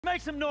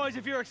Make some noise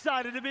if you're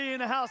excited to be in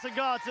the house of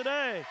God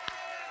today.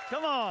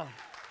 Come on.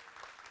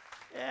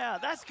 Yeah,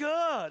 that's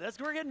good.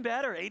 We're getting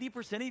better.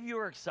 80% of you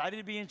are excited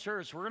to be in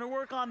church. We're going to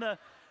work on the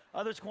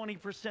other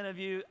 20% of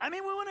you. I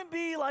mean, we wouldn't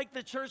be like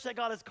the church that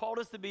God has called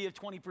us to be if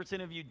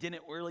 20% of you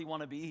didn't really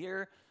want to be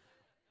here.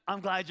 I'm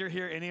glad you're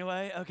here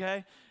anyway,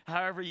 okay?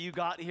 However you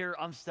got here,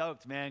 I'm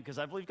stoked, man, because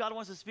I believe God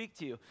wants to speak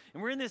to you.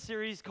 And we're in this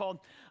series called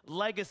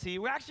Legacy.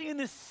 We're actually in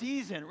this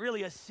season,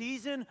 really a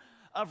season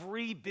of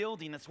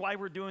rebuilding. That's why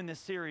we're doing this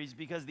series,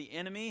 because the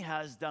enemy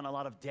has done a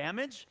lot of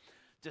damage,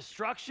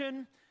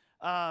 destruction,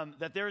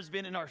 that there's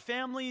been in our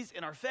families,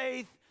 in our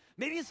faith,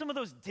 maybe in some of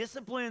those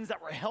disciplines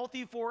that were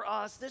healthy for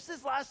us.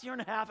 This last year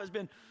and a half has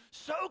been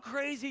so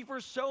crazy for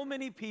so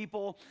many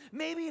people.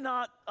 Maybe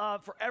not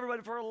for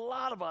everybody, for a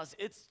lot of us.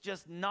 It's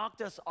just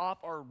knocked us off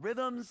our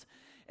rhythms.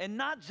 And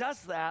not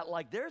just that,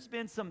 like there's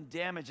been some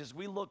damage as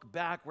we look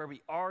back where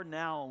we are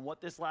now and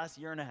what this last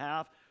year and a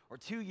half or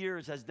 2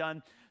 years has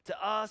done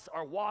to us,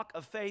 our walk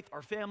of faith,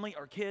 our family,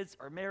 our kids,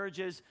 our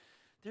marriages.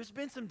 There's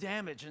been some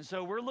damage. And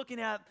so we're looking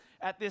at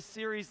this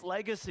series,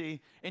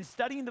 Legacy, and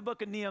studying the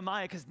book of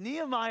Nehemiah, because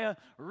Nehemiah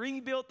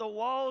rebuilt the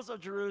walls of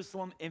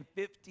Jerusalem in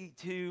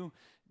 52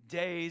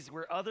 days,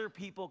 where other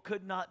people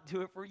could not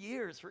do it for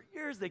years. For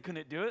years they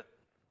couldn't do it.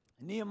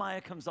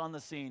 Nehemiah comes on the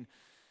scene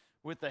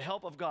with the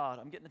help of God.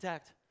 I'm getting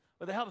attacked.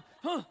 With the help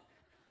of,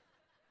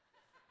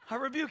 I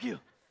rebuke you.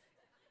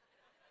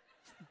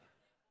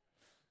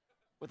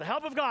 With the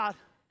help of God.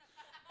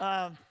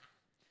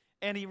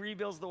 And he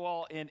rebuilds the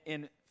wall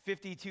in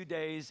 52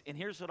 days. And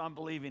here's what I'm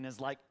believing is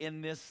like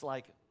in this,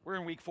 like we're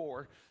in week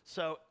 4.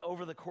 So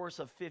over the course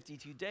of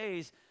 52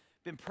 days,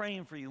 been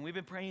praying for you. And we've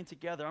been praying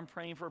together. I'm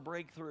praying for a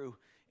breakthrough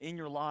in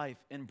your life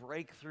and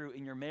breakthrough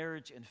in your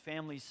marriage and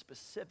family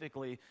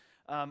specifically,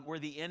 where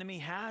the enemy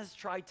has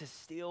tried to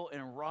steal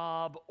and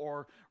rob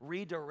or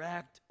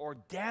redirect or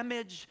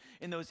damage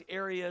in those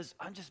areas.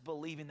 I'm just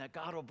believing that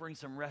God will bring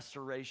some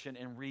restoration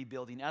and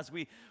rebuilding as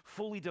we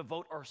fully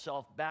devote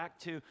ourselves back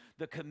to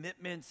the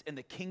commitments in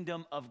the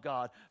kingdom of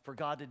God for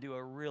God to do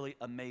a really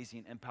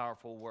amazing and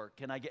powerful work.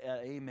 Can I get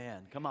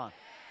amen? Come on.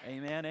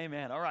 Amen,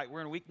 amen. All right,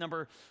 we're in week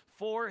number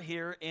 4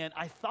 here, and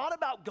I thought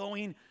about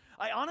going,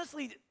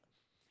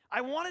 I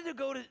wanted to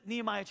go to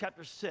Nehemiah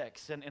chapter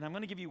 6, and I'm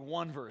going to give you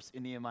one verse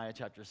in Nehemiah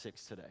chapter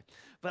 6 today.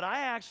 But I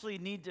actually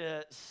need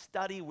to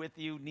study with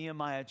you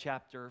Nehemiah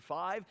chapter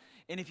 5.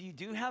 And if you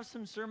do have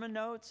some sermon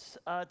notes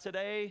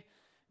today,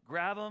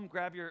 grab them,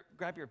 grab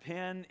your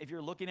pen. If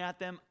you're looking at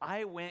them,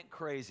 I went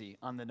crazy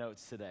on the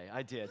notes today.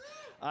 I did.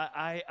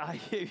 I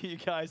gave you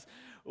guys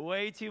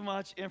way too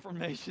much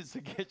information, so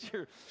get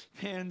your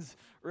pens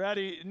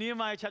ready.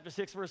 Nehemiah chapter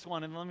 6, verse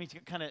 1, and let me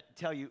kind of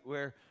tell you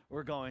where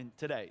we're going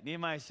today.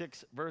 Nehemiah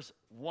 6, verse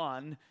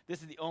 1.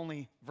 This is the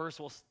only verse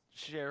we'll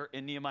share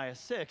in Nehemiah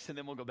 6, and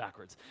then we'll go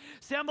backwards.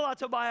 Sanballat,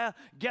 Tobiah,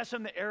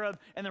 Geshem the Arab,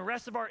 and the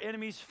rest of our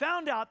enemies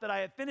found out that I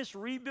had finished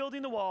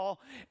rebuilding the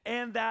wall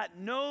and that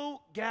no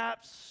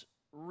gaps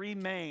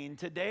remain.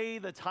 Today,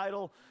 the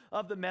title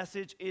of the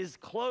message is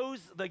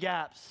Close the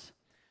Gaps.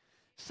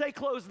 Say,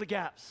 close the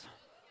gaps.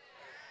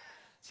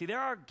 See,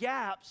 there are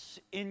gaps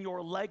in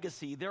your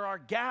legacy. There are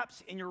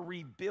gaps in your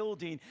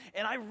rebuilding.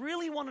 And I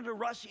really wanted to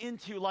rush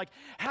into, like,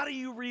 how do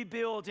you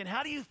rebuild and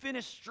how do you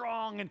finish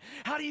strong and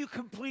how do you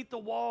complete the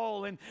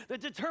wall and the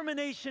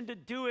determination to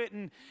do it.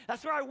 And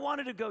that's where I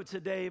wanted to go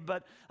today.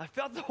 But I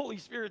felt the Holy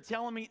Spirit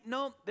telling me,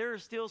 no, there are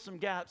still some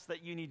gaps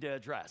that you need to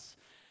address.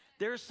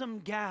 There's some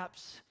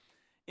gaps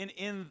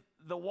in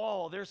the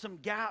wall. There's some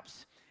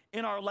gaps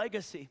in our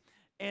legacy.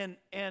 And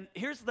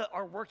here's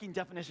our working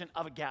definition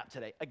of a gap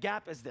today. A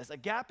gap is this. A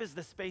gap is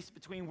the space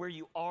between where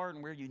you are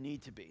and where you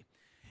need to be.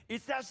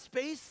 It's that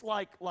space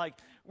like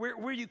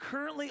where you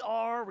currently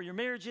are, where your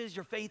marriage is,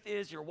 your faith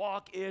is, your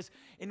walk is,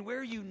 and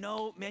where you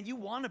know, man, you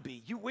want to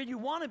be. Where you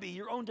want to be,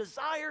 your own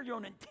desire, your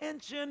own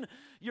intention,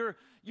 you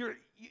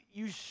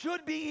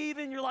should be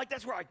even. You're like,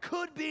 that's where I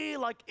could be.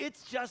 Like,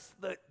 it's just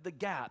the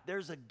gap.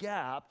 There's a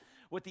gap.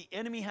 What the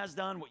enemy has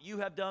done, what you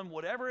have done,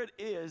 whatever it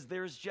is,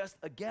 there's just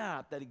a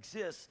gap that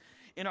exists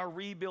in our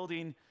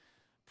rebuilding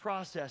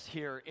process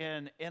here.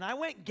 And I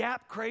went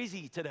gap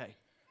crazy today.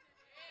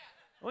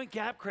 I went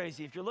gap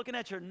crazy. If you're looking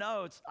at your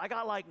notes, I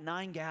got like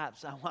 9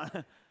 gaps. I want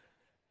to,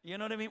 you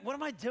know what I mean? What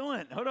am I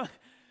doing? Hold on.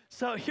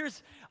 So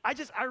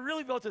I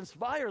really felt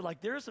inspired.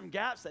 Like there are some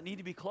gaps that need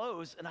to be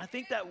closed. And I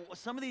think that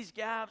some of these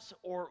gaps,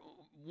 or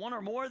one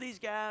or more of these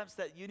gaps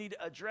that you need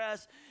to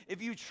address,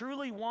 if you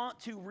truly want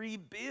to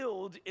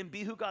rebuild and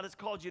be who God has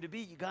called you to be,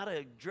 you got to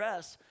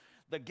address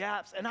the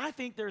gaps. And I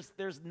think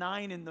there's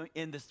 9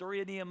 in the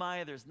story of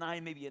Nehemiah. There's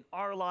 9 maybe in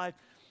our life.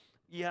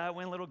 Yeah, I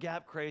went a little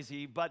gap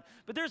crazy, but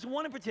there's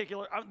one in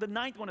particular. The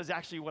 9th one is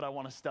actually what I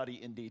want to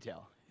study in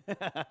detail.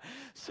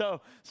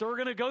 So we're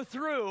gonna go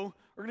through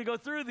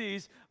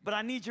these, but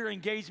I need your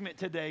engagement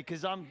today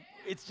because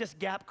it's just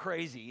gap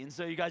crazy, and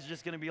so you guys are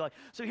just gonna be like.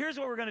 So here's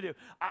what we're gonna do.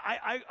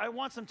 I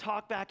want some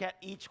talk back at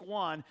each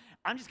one.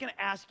 I'm just gonna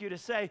ask you to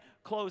say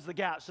close the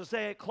gaps. So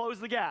say it, close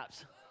the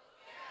gaps.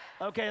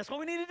 Okay, that's what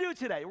we need to do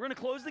today. We're going to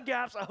close the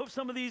gaps. I hope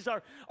some of these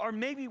are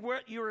maybe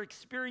what you're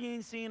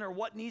experiencing or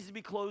what needs to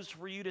be closed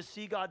for you to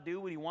see God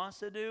do what he wants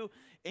to do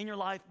in your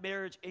life,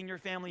 marriage, in your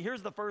family.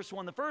 Here's the first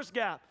one. The first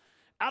gap,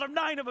 out of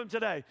 9 of them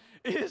today,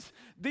 is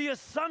the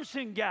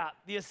assumption gap.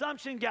 The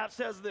assumption gap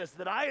says this,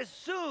 that I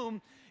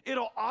assume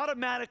it'll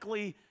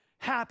automatically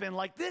happen.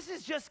 Like this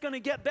is just going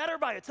to get better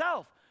by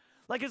itself.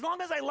 Like as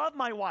long as I love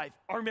my wife,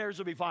 our marriage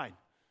will be fine.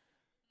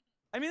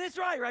 I mean, that's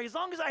right? As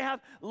long as I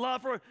have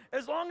love for her,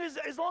 as long as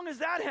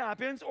that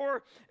happens,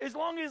 or as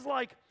long as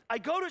like I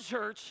go to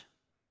church,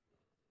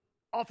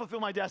 I'll fulfill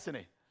my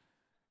destiny.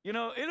 You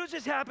know, it'll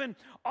just happen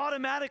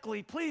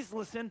automatically. Please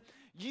listen,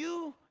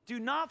 you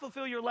do not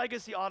fulfill your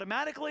legacy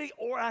automatically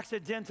or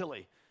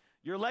accidentally.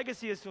 Your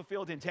legacy is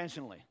fulfilled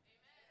intentionally.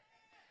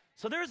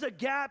 So there's a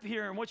gap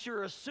here in what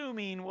you're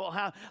assuming will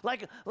happen.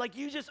 Like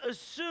you just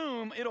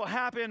assume it'll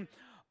happen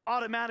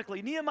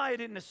automatically. Nehemiah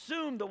didn't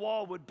assume the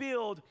wall would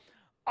build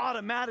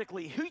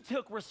automatically. He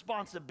took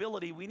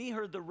responsibility. When he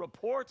heard the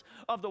report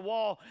of the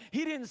wall,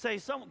 he didn't say,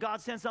 God,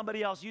 send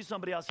somebody else, use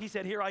somebody else. He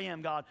said, here I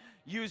am, God,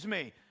 use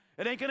me.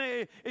 It ain't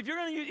gonna,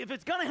 if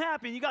it's gonna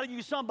happen, you gotta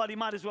use somebody,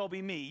 might as well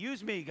be me.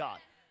 Use me, God.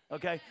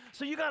 Okay?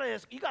 So you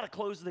gotta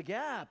close the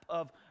gap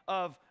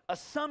of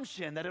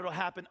assumption that it'll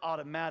happen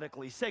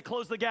automatically. Say,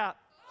 close the gap.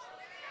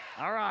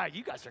 All right,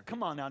 you guys are,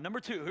 come on now. Number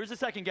 2, here's the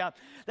second gap.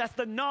 That's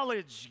the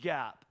knowledge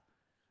gap.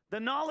 The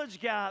knowledge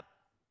gap,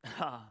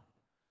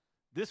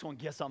 this one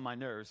gets on my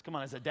nerves. Come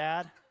on, as a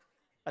dad,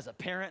 as a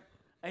parent,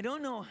 I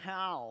don't know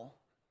how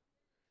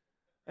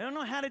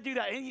to do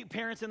that. Any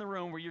parents in the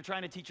room where you're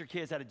trying to teach your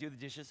kids how to do the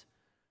dishes,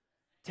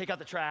 take out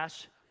the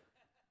trash,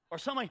 or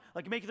something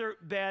like make their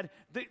bed.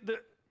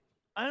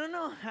 I don't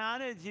know how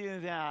to do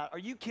that. Are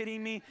you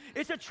kidding me?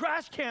 It's a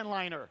trash can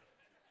liner.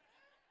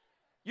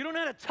 You don't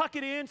know how to tuck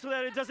it in so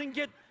that it doesn't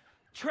get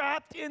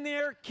trapped in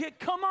there. Kid,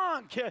 come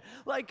on, kid.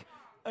 Like,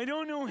 I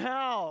don't know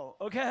how,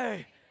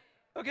 okay?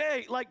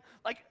 Okay, like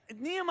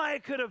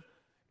Nehemiah could have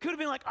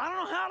been like, I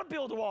don't know how to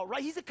build a wall,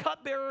 right? He's a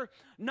cupbearer,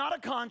 not a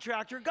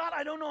contractor. God,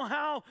 I don't know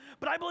how,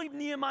 but I believe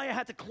Nehemiah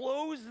had to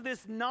close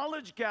this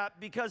knowledge gap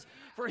because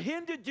for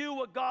him to do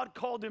what God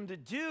called him to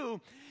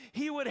do,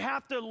 he would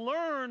have to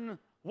learn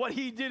what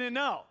he didn't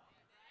know.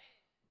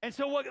 And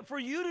so for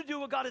you to do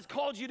what God has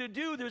called you to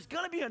do, there's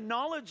going to be a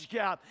knowledge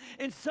gap.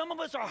 And some of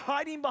us are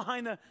hiding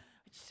behind I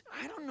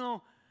don't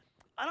know,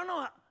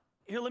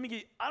 here, let me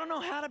get you, I don't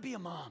know how to be a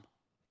mom.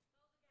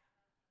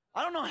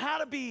 I don't know how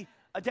to be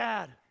a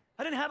dad.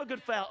 I didn't have a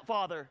good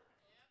father.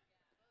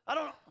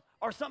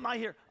 Or something I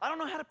hear. I don't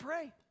know how to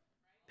pray.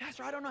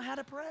 Pastor, I don't know how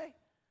to pray.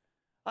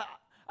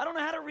 I don't know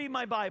how to read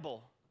my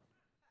Bible.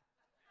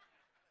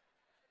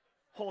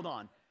 Hold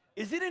on.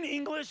 Is it in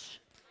English?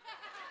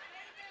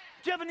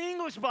 Do you have an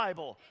English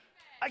Bible?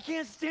 I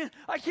can't stand.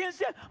 I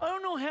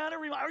don't know how to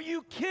read. Are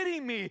you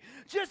kidding me?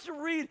 Just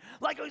read.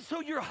 So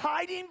you're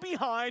hiding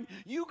behind,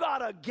 you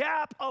got a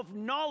gap of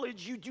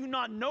knowledge. You do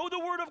not know the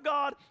Word of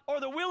God or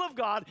the will of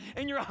God,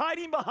 and you're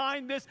hiding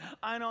behind this,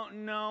 I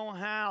don't know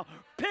how.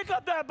 Pick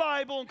up that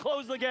Bible and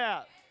close the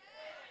gap.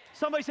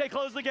 Somebody say,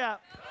 close the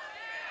gap.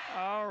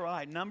 All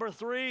right, number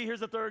 3, here's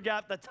the third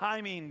gap, the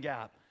timing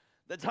gap.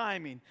 The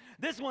timing.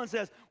 This one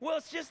says, well,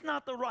 it's just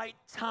not the right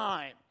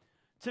time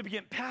to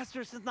begin.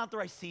 Pastor, it's not the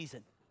right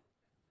season.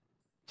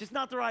 Just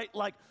not the right,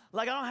 like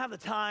I don't have the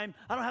time,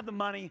 I don't have the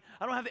money,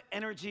 I don't have the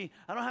energy,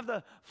 I don't have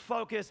the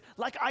focus.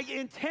 Like I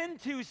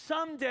intend to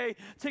someday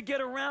to get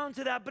around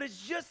to that, but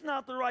it's just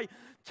not the right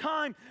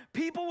time.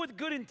 People with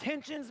good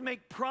intentions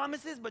make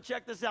promises, but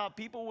check this out,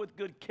 people with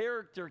good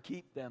character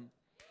keep them.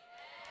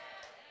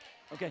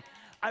 Okay,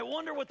 I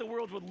wonder what the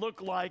world would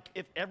look like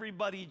if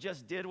everybody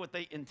just did what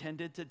they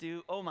intended to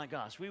do. Oh my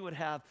gosh, we would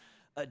have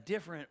a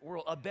different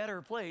world, a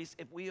better place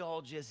if we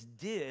all just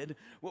did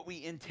what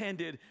we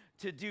intended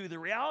to do. The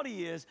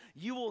reality is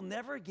you will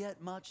never get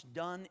much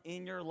done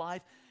in your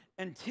life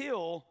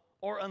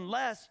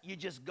unless you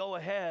just go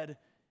ahead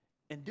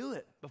and do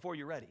it before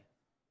you're ready.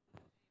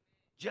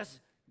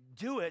 Just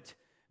do it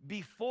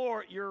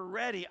before you're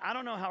ready. I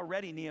don't know how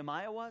ready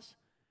Nehemiah was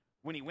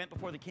when he went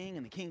before the king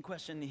and the king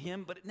questioned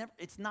him, but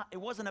it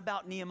wasn't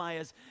about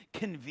Nehemiah's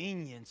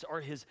convenience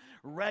or his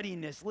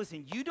readiness.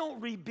 Listen, you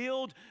don't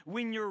rebuild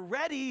when you're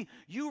ready,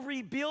 you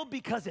rebuild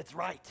because it's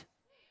right.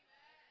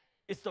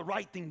 It's the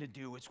right thing to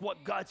do. It's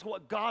what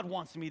God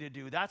wants me to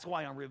do. That's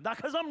why I'm rebuilding. Not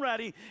because I'm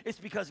ready, it's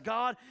because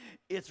God,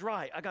 it's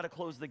right. I got to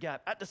close the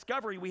gap. At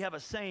Discovery, we have a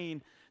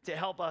saying to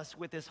help us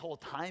with this whole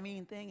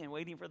timing thing and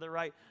waiting for the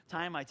right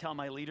time. I tell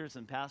my leaders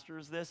and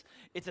pastors this.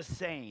 It's a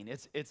saying.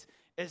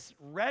 It's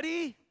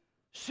ready,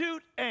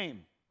 shoot,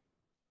 aim.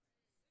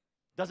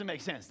 Doesn't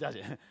make sense, does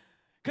it?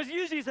 Because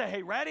usually you say,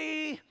 hey,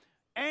 ready,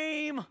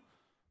 aim,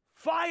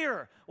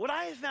 fire. What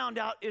I have found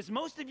out is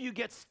most of you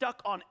get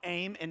stuck on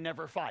aim and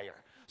never fire.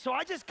 So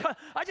I just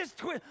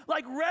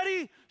like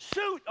ready,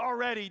 shoot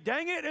already,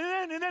 dang it,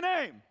 and then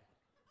aim.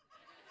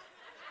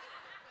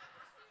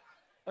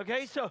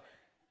 Okay, so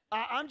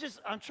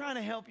I'm trying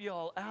to help you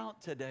all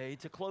out today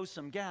to close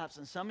some gaps.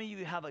 And some of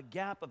you have a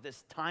gap of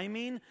this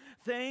timing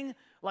thing,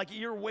 like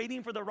you're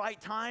waiting for the right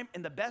time,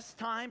 and the best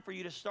time for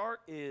you to start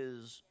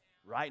is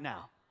right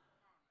now.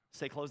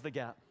 Say, close the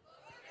gap.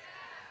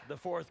 The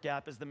fourth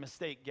gap is the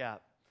mistake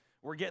gap.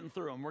 We're getting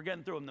through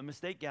them. The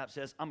mistake gap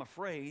says, I'm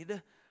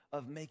afraid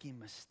of making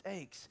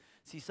mistakes.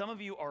 See, some of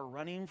you are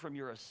running from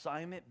your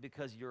assignment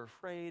because you're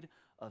afraid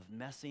of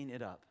messing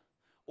it up.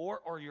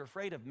 Or you're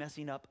afraid of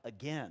messing up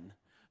again.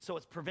 So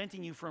it's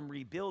preventing you from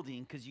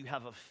rebuilding because you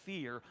have a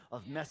fear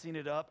of messing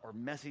it up or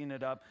messing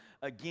it up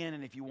again.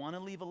 And if you want to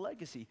leave a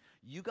legacy,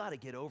 you got to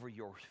get over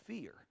your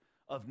fear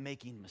of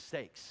making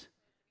mistakes.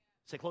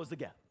 Say, close the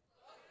gap.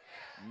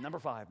 Number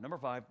five,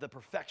 the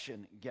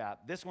perfection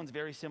gap. This one's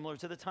very similar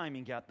to the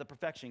timing gap. The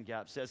perfection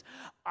gap says,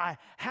 I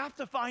have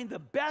to find the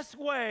best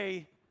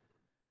way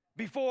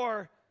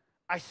before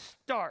I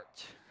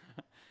start.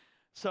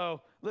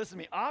 So listen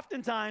to me.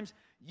 Oftentimes,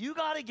 you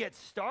got to get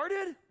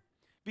started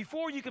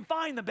before you can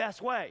find the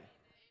best way.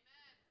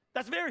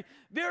 That's very,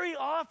 very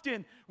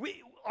often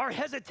our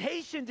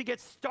hesitation to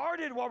get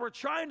started while we're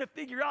trying to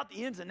figure out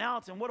the ins and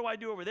outs and what do I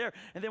do over there?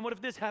 And then what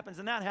if this happens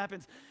and that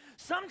happens?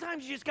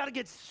 Sometimes you just got to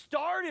get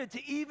started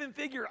to even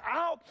figure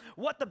out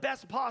what the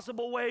best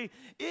possible way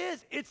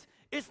is. It's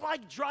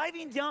like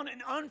driving down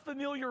an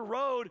unfamiliar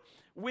road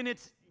when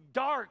it's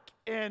dark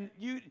and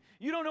you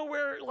don't know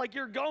where like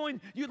you're going.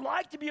 You'd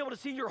like to be able to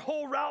see your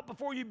whole route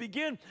before you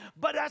begin,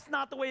 but that's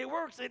not the way it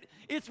works.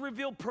 It's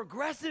revealed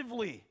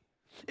progressively.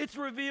 It's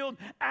revealed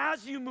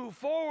as you move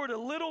forward a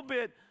little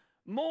bit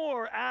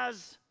more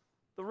as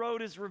the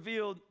road is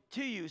revealed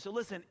to you. So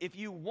listen, if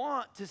you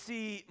want to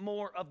see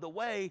more of the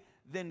way,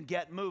 then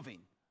get moving.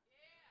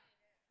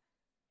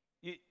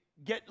 You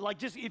get like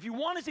just if you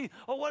want to see,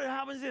 what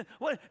happens then?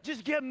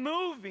 Just get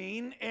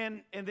moving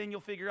and then you'll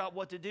figure out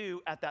what to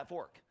do at that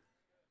fork.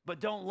 But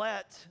don't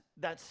let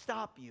that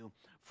stop you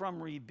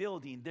from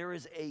rebuilding. There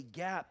is a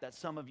gap that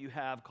some of you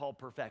have called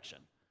perfection.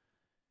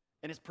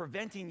 And it's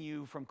preventing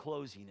you from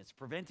closing. It's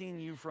preventing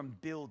you from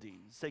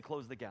building. Say,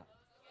 close the gap.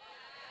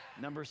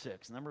 Number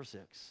six,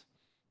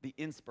 the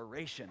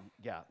inspiration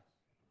gap.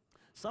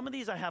 Some of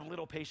these I have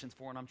little patience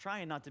for, and I'm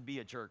trying not to be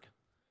a jerk.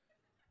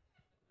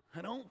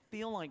 I don't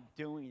feel like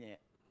doing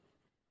it.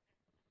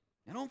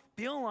 I don't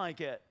feel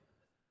like it.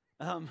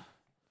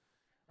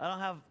 I don't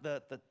have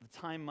the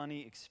time,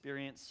 money,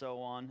 experience,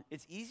 so on.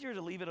 It's easier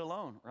to leave it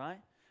alone,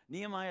 right?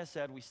 Nehemiah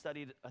said, we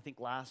studied, I think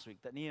last week,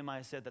 that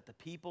Nehemiah said that the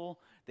people,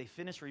 they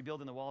finished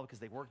rebuilding the wall because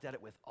they worked at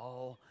it with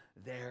all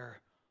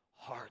their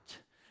heart.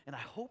 And I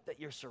hope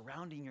that you're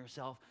surrounding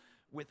yourself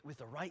with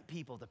the right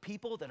people, the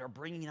people that are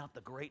bringing out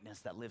the greatness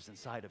that lives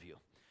inside of you.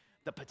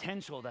 The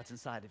potential that's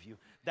inside of you,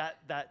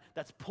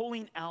 that's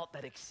pulling out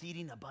that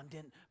exceeding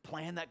abundant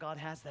plan that God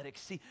has,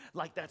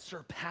 that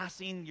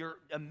surpassing your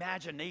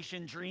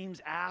imagination,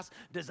 dreams, asks,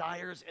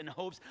 desires, and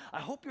hopes.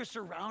 I hope you're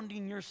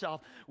surrounding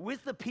yourself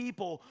with the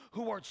people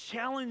who are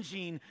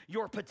challenging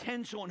your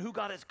potential and who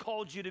God has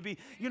called you to be.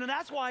 You know,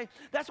 that's why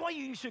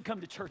you should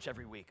come to church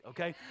every week,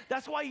 okay?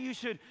 That's why you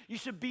should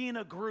be in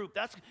a group.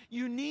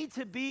 You need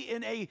to be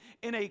in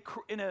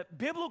a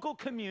biblical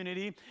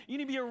community. You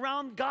need to be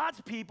around God's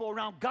people,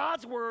 around God's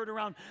word,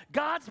 around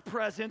God's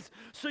presence,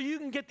 so you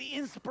can get the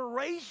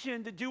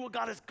inspiration to do what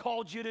God has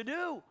called you to do.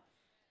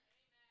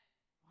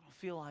 I don't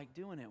feel like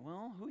doing it.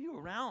 Well, who are you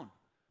around?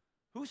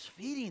 Who's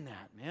feeding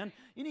that, man?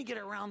 You need to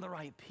get around the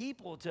right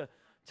people to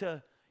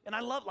and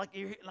I love,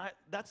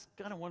 that's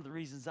kind of one of the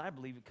reasons I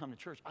believe you come to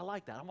church. I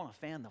like that. I want to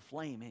fan the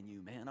flame in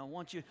you, man. I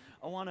want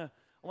to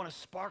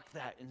spark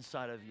that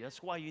inside of you.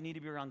 That's why you need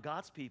to be around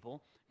God's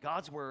people,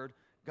 God's word,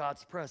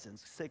 God's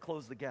presence. Say,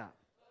 close the gap.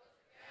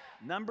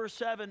 Number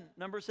seven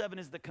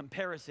is the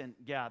comparison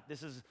gap.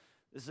 This is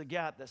a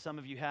gap that some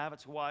of you have.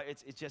 It's why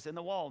it's just in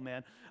the wall,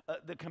 man.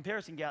 The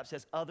comparison gap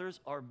says others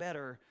are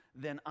better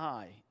than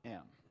I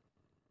am.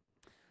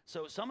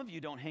 So some of you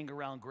don't hang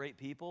around great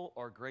people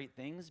or great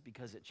things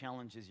because it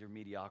challenges your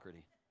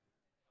mediocrity.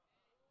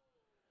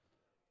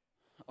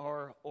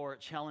 Or it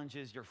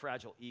challenges your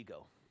fragile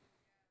ego.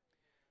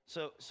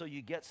 So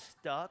you get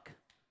stuck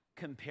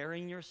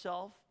comparing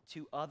yourself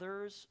to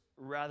others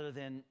rather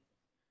than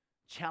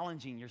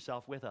challenging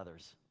yourself with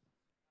others.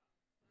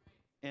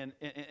 And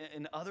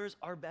others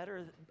are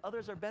better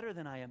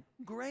than I am.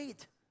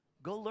 Great.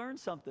 Go learn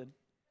something.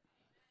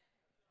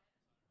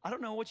 I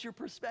don't know what your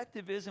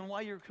perspective is and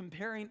why you're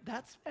comparing.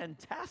 That's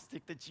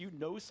fantastic that you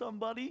know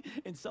somebody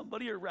and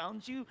somebody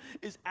around you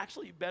is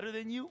actually better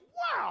than you.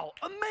 Wow,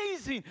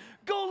 amazing.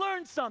 Go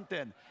learn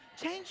something.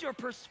 Change your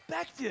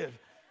perspective.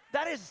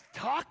 That is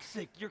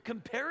toxic, your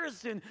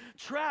comparison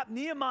trap.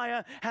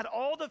 Nehemiah had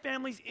all the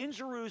families in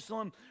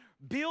Jerusalem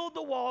build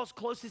the walls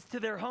closest to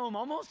their home,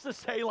 almost to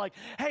say like,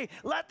 hey,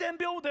 let them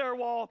build their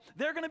wall.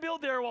 They're going to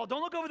build their wall.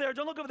 Don't look over there.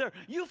 Don't look over there.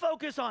 You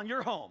focus on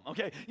your home,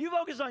 okay? You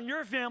focus on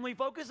your family,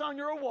 focus on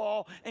your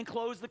wall, and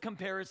close the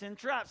comparison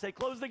trap. Say,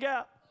 close the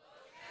gap.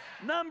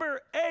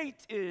 Number 8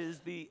 is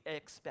the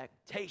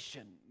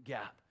expectation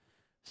gap.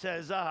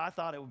 Says, I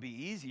thought it would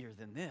be easier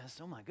than this.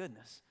 Oh, my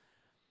goodness.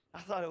 I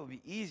thought it would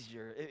be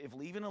easier. If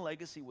leaving a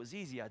legacy was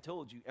easy, I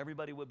told you,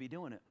 everybody would be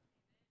doing it.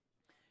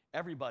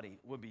 Everybody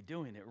would be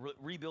doing it.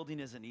 Rebuilding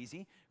isn't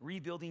easy.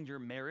 Rebuilding your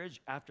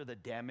marriage after the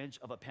damage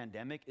of a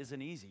pandemic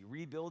isn't easy.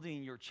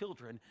 Rebuilding your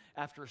children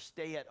after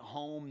stay at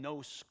home,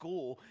 no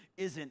school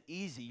isn't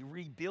easy.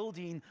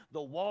 Rebuilding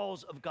the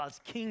walls of God's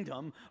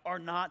kingdom are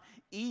not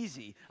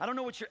easy. I don't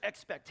know what your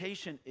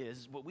expectation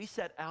is, but we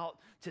set out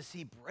to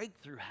see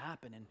breakthrough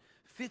happen in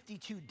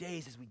 52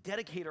 days as we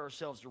dedicate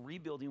ourselves to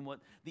rebuilding what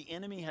the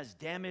enemy has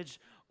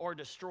damaged or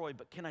destroyed.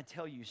 But can I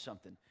tell you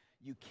something?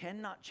 You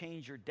cannot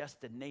change your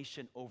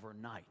destination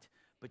overnight,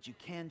 but you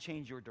can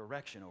change your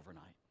direction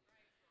overnight.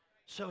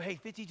 So, hey,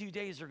 52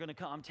 days are going to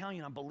come. I'm telling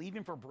you, I'm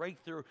believing for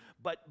breakthrough,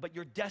 but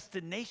your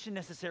destination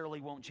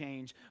necessarily won't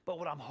change. But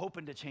what I'm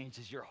hoping to change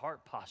is your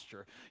heart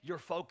posture, your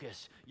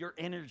focus, your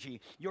energy,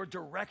 your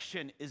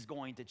direction is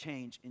going to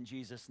change. In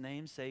Jesus'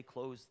 name, say,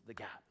 close the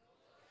gap.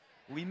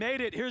 We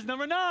made it. Here's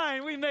number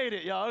 9. We made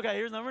it. Yeah, okay,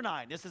 here's number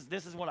 9.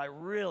 This is what I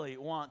really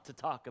want to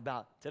talk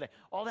about today.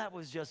 All that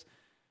was just,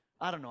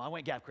 I don't know, I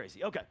went gap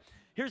crazy. Okay,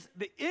 here's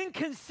the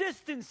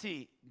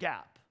inconsistency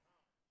gap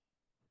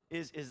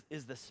is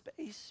the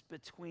space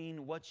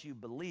between what you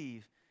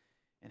believe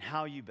and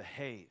how you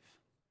behave.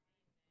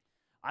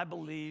 I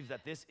believe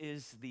that this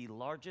is the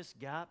largest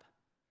gap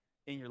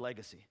in your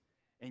legacy,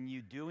 and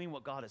you doing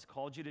what God has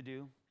called you to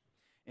do,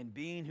 and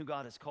being who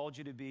God has called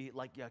you to be,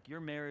 like your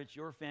marriage,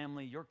 your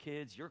family, your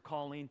kids, your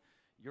calling,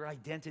 your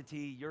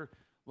identity, you're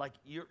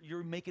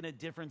making a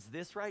difference.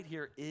 This right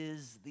here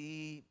is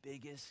the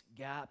biggest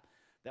gap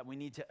that we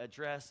need to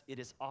address. It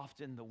is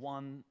often the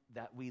one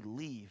that we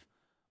leave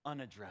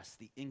unaddressed,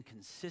 the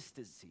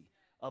inconsistency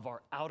of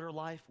our outer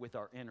life with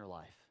our inner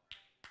life,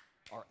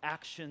 our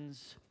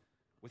actions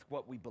with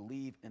what we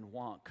believe and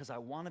want. Because I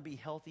want to be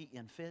healthy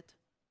and fit,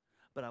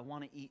 but I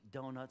want to eat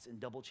donuts and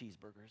double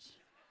cheeseburgers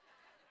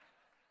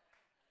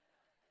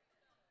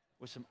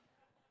with some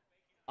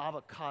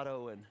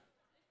avocado and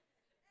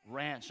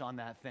ranch on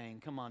that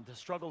thing. Come on, the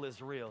struggle is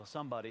real.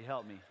 Somebody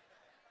help me.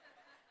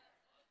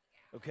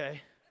 Okay?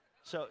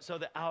 So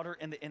the outer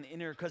and the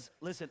inner, because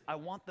listen, I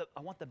want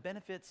the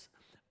benefits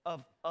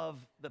of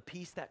the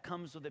peace that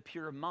comes with a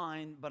pure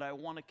mind, but I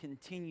want to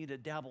continue to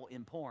dabble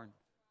in porn.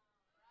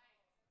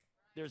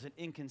 There's an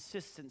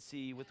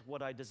inconsistency with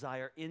what I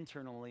desire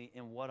internally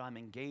and what I'm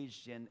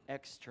engaged in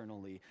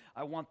externally.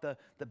 I want the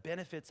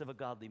benefits of a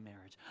godly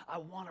marriage. I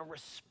want a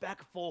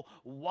respectful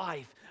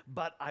wife,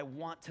 but I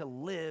want to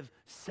live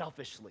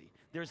selfishly.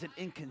 There's an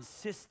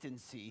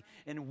inconsistency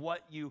in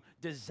what you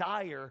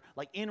desire,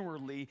 like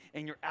inwardly,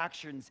 and your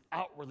actions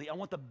outwardly. I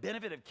want the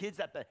benefit of kids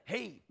that,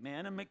 hey,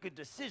 man, I make a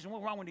decision.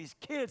 What's wrong with these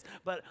kids?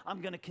 But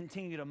I'm going to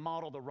continue to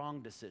model the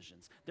wrong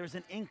decisions. There's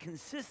an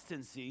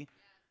inconsistency.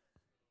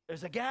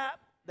 There's a gap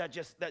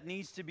that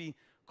needs to be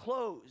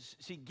closed.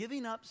 See,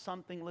 giving up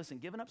something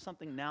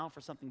now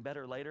for something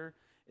better later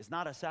is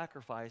not a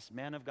sacrifice.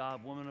 Man of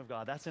God, woman of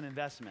God, that's an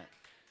investment.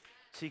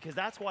 See, because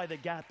that's why the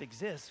gap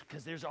exists,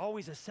 because there's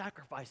always a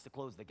sacrifice to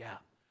close the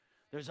gap.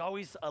 There's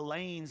always a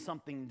laying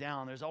something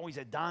down. There's always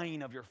a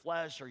dying of your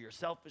flesh or your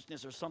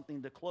selfishness or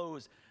something to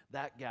close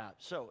that gap.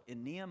 So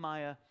in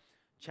Nehemiah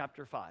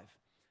chapter 5,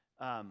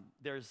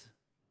 there's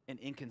an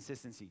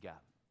inconsistency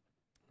gap.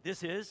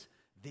 This is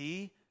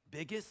the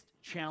biggest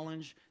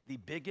challenge, the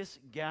biggest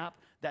gap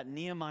that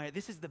Nehemiah,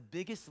 this is the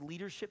biggest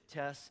leadership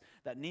test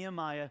that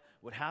Nehemiah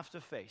would have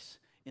to face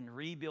in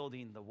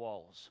rebuilding the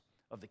walls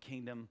of the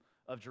kingdom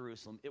of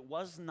Jerusalem. It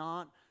was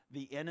not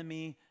the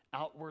enemy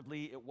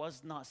outwardly. It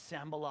was not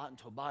Sanballat and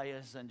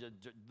Tobias and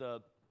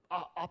the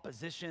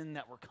opposition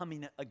that were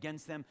coming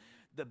against them.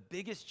 The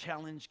biggest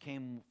challenge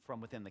came from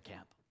within the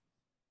camp.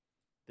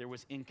 There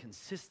was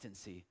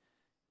inconsistency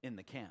in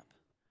the camp.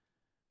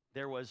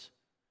 There was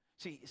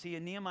See,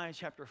 in Nehemiah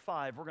chapter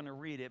 5, we're going to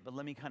read it, but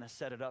let me kind of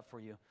set it up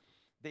for you.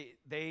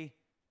 They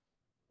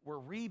were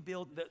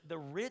rebuilt. The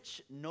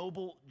rich,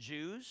 noble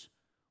Jews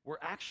were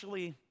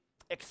actually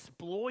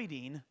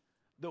exploiting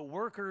the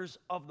workers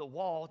of the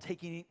wall,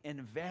 taking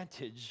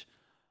advantage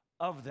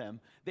of them.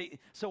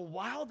 So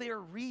while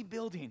they're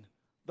rebuilding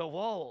the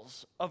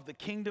walls of the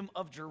kingdom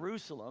of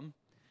Jerusalem,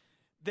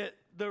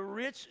 the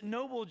rich,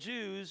 noble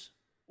Jews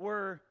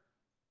were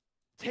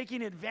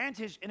taking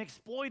advantage and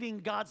exploiting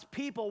God's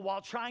people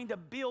while trying to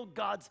build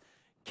God's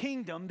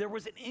kingdom. There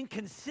was an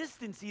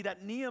inconsistency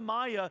that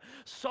Nehemiah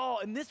saw,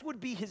 and this would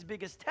be his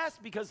biggest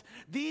test because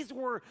these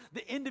were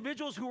the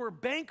individuals who were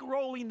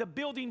bankrolling the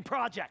building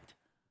project.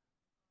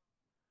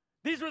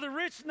 These were the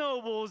rich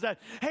nobles that,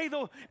 hey,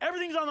 though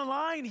everything's on the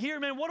line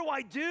here, man, what do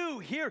I do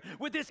here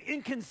with this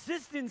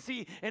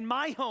inconsistency in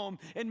my home,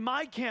 in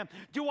my camp?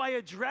 Do I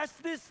address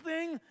this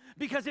thing?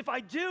 Because if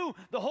I do,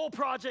 the whole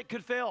project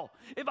could fail.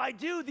 If I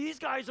do, these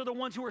guys are the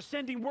ones who are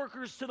sending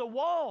workers to the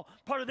wall,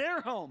 part of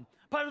their home,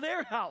 part of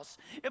their house.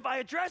 If I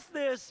address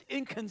this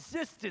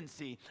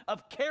inconsistency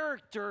of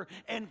character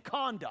and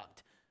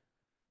conduct,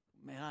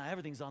 man,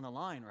 everything's on the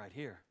line right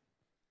here.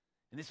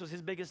 And this was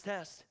his biggest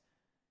test.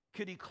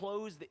 Could he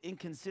close the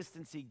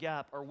inconsistency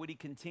gap, or would he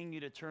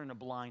continue to turn a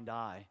blind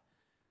eye?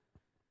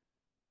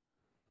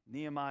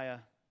 Nehemiah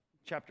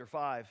chapter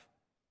 5,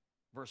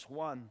 verse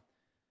 1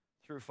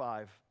 through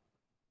 5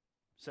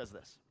 says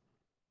this.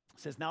 It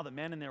says, now the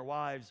men and their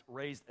wives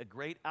raised a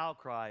great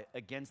outcry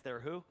against their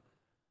who?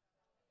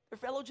 Their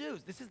fellow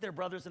Jews. This is their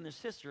brothers and their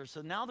sisters.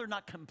 So now they're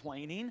not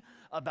complaining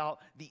about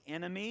the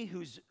enemy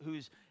who's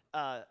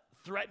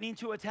threatening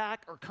to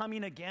attack or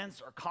coming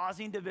against or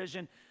causing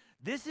division.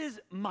 This is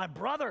my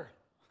brother,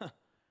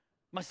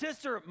 my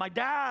sister, my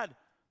dad,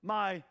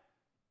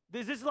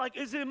 this is like,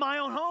 is in my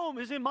own home,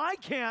 is in my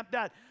camp,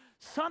 that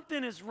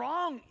something is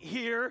wrong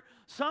here.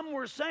 Some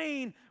were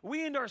saying,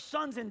 we and our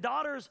sons and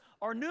daughters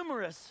are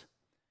numerous.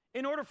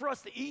 In order for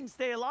us to eat and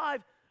stay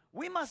alive,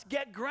 we must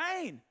get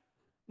grain.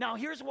 Now,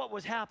 here's what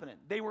was happening.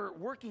 They were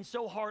working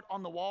so hard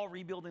on the wall,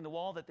 rebuilding the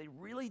wall, that they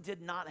really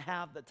did not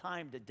have the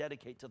time to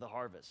dedicate to the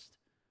harvest.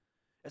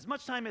 As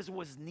much time as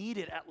was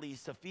needed, at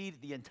least, to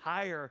feed the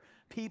entire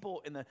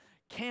people in the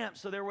camp.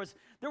 So there was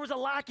a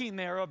lacking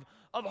there of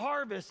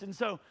harvest. And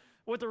so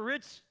what the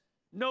rich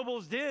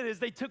nobles did is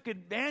they took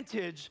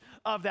advantage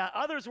of that.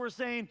 Others were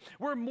saying,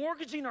 we're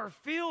mortgaging our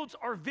fields,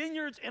 our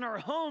vineyards, and our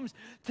homes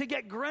to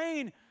get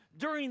grain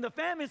during the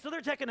famine. So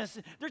they're taking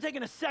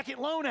a second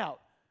loan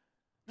out.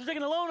 They're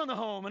taking a loan on the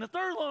home and a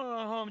third loan on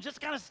the home,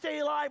 just kind of stay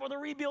alive while they're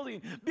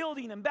rebuilding,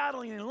 building and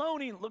battling and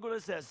loaning. Look what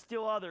it says.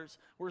 Still others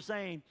were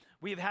saying,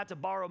 we have had to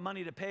borrow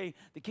money to pay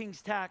the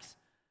king's tax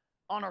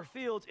on our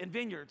fields and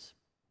vineyards.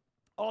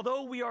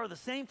 Although we are the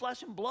same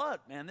flesh and blood,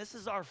 man, this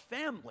is our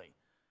family.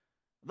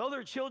 Though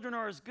their children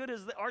are as good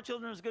as our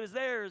children are as good as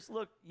theirs,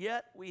 look,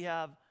 yet we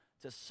have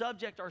to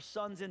subject our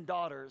sons and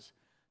daughters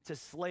to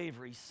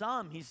slavery.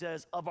 Some, he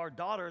says, of our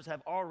daughters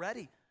have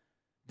already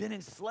been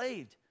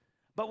enslaved.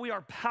 But we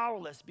are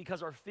powerless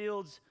because our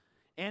fields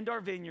and our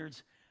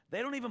vineyards,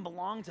 they don't even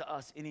belong to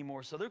us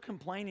anymore. So they're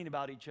complaining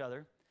about each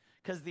other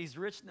because these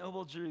rich,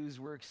 noble Jews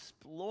were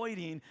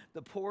exploiting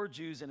the poor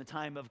Jews in a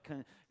time of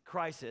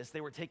crisis. They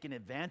were taking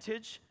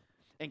advantage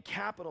and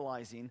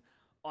capitalizing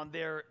on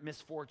their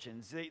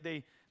misfortunes.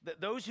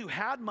 Those who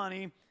had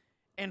money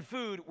and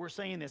food were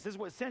saying this. This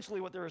is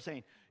essentially what they were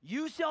saying.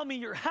 You sell me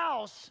your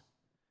house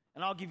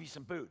and I'll give you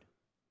some food.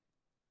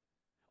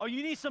 Oh,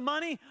 you need some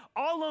money?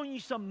 I'll loan you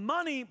some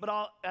money, but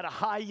at a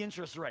high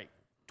interest rate,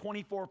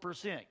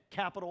 24%,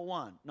 Capital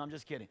One. No, I'm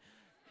just kidding.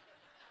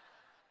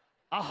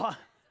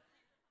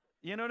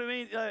 You know what I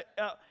mean?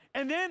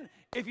 And then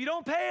if you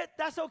don't pay it,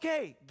 that's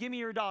okay. Give me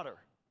your daughter.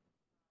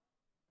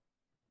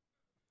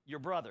 Your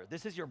brother.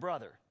 This is your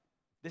brother.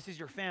 This is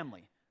your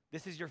family.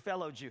 This is your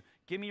fellow Jew.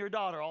 Give me your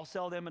daughter. I'll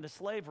sell them into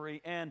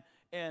slavery, and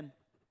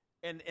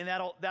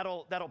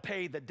that'll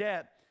pay the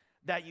debt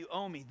that you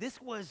owe me. This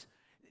was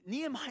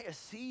Nehemiah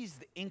sees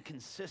the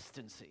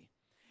inconsistency,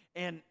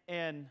 and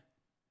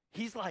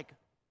he's like,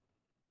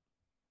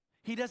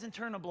 he doesn't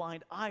turn a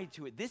blind eye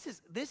to it. This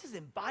is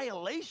in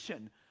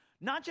violation,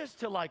 not just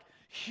to like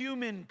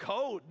human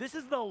code. This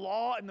is the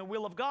law and the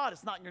will of God.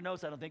 It's not in your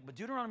notes, I don't think, but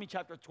Deuteronomy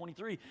chapter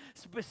 23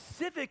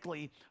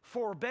 specifically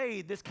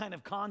forbade this kind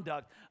of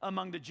conduct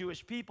among the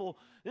Jewish people.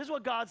 This is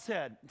what God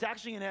said. It's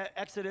actually in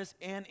Exodus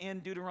and in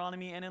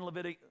Deuteronomy and in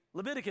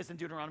Leviticus and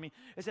Deuteronomy.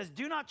 It says,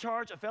 do not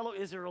charge a fellow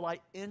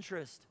Israelite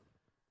interest,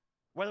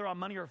 whether on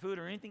money or food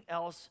or anything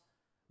else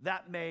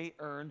that may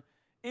earn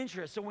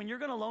interest. So when you're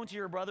going to loan to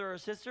your brother or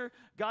sister,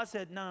 God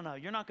said, no,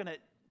 you're not going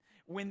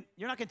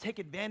to take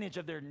advantage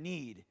of their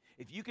need.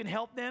 If you can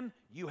help them,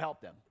 you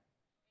help them.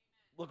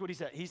 Look what he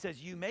said. He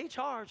says, you may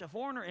charge a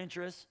foreigner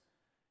interest.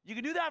 You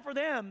can do that for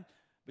them,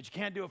 but you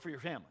can't do it for your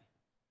family.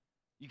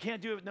 You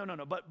can't do it, no,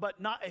 but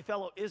not a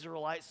fellow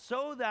Israelite,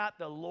 so that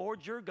the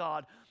Lord your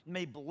God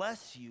may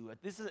bless you.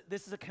 This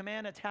is a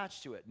command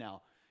attached to it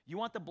now. You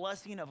want the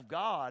blessing of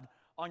God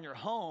on your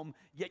home,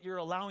 yet you're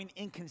allowing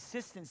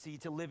inconsistency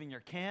to live in your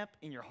camp,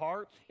 in your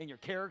heart, in your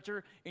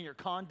character, in your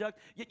conduct,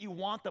 yet you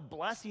want the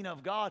blessing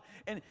of God.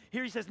 And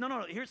here he says,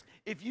 no,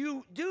 if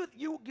you do,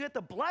 you get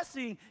the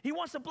blessing. He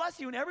wants to bless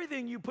you in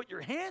everything you put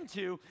your hand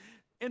to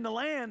in the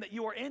land that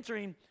you are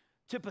entering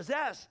to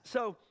possess.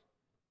 So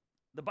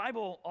the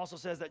Bible also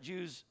says that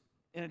Jews,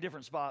 in a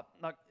different spot,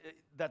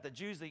 that the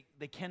Jews,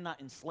 they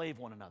cannot enslave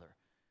one another.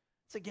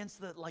 It's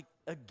against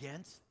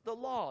the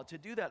law to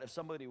do that. If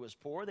somebody was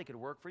poor, they could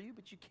work for you,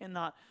 but you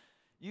cannot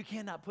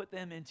put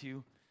them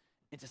into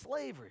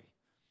slavery.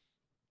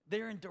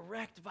 They're in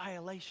direct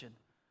violation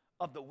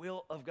of the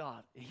will of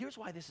God. And here's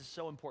why this is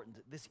so important,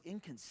 this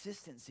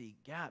inconsistency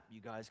gap,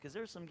 you guys, because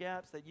there's some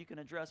gaps that you can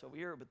address over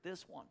here, but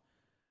this one,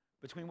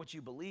 between what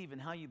you believe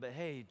and how you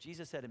behave,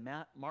 Jesus said in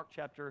Mark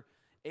chapter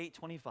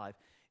 8:25,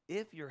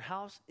 if your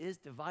house is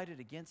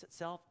divided against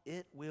itself,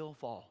 it will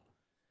fall.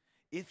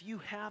 If you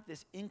have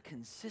this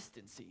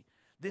inconsistency,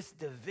 this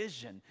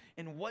division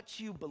in what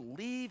you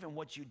believe and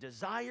what you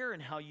desire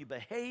and how you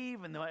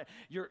behave and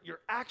your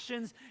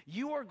actions,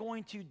 you are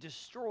going to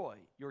destroy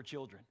your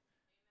children.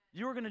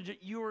 You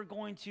are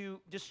going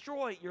to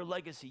destroy your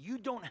legacy. You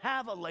don't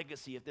have a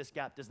legacy if this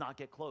gap does not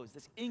get closed,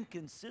 this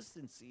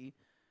inconsistency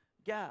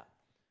gap.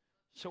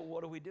 So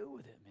what do we do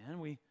with it, man?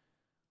 We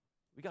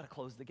got to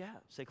close the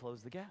gap. Say,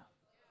 close the gap.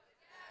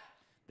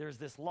 There's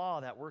this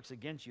law that works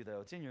against you, though.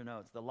 It's in your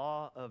notes. The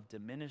law of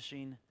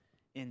diminishing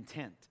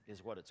intent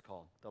is what it's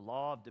called. The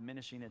law of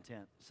diminishing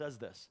intent says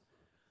this: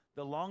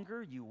 the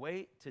longer you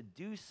wait to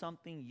do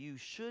something you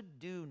should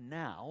do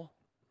now,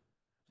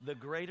 the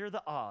greater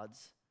the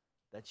odds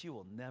that you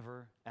will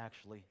never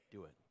actually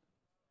do it.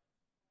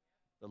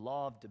 The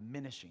law of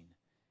diminishing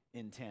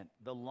intent.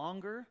 The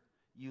longer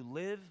you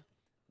live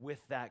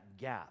with that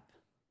gap,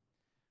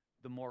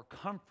 the more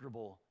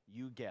comfortable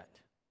you get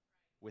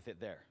with it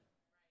there.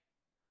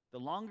 The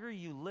longer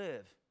you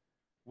live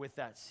with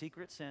that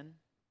secret sin,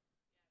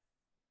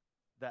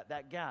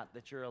 that gap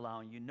that you're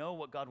allowing, you know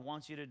what God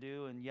wants you to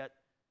do, and yet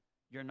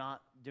you're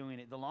not doing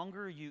it. The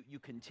longer you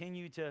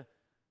continue to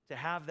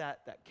have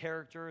that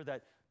character,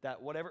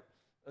 that whatever,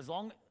 as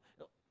long,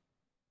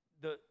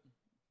 the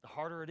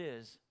harder it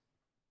is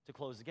to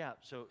close the gap.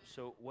 So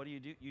what do?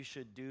 You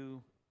should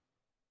do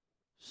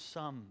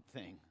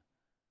something.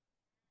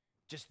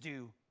 Just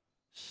do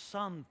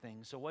something.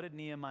 So what did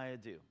Nehemiah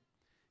do?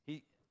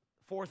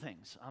 Four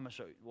things I'm going to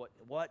show you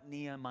what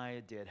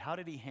Nehemiah did. How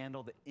did he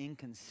handle the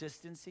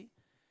inconsistency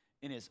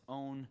in his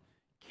own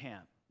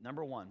camp?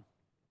 Number one,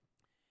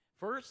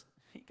 first,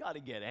 he got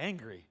to get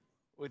angry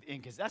with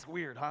inconsistency. That's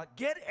weird, huh?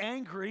 Get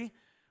angry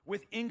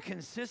with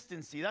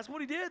inconsistency. That's what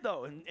he did,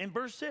 though, in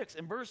verse 6.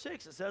 In verse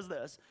 6, it says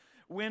this: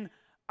 when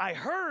I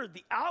heard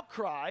the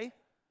outcry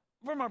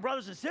from my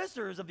brothers and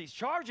sisters of these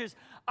charges,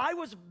 I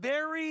was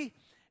very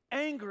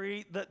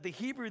angry. The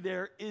Hebrew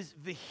there is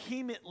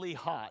vehemently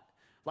hot.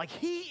 Like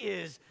he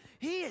is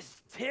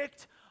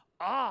ticked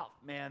off,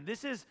 man.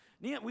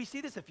 We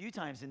see this a few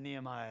times in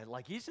Nehemiah.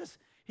 Like he's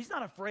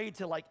not afraid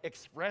to like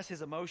express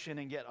his emotion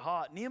and get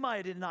hot.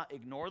 Nehemiah did not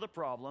ignore the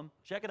problem.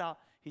 Check it out.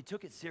 He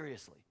took it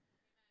seriously.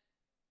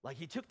 Like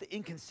he took the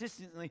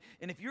inconsistency.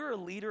 And if you're a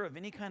leader of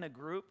any kind of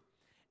group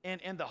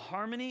and the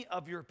harmony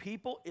of your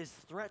people is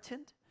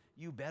threatened,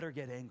 you better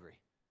get angry.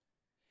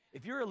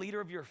 If you're a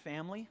leader of your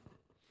family,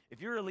 if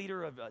you're a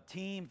leader of a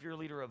team, if you're a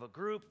leader of a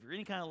group, if you're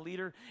any kind of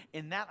leader,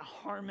 and that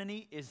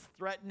harmony is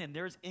threatened and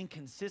there's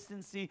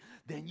inconsistency,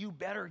 then you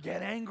better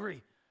get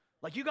angry.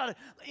 Like you got to,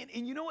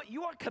 and you know what?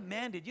 You are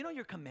commanded. You know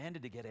you're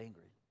commanded to get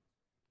angry.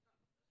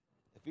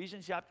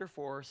 Ephesians chapter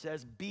 4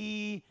 says,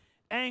 be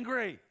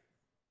angry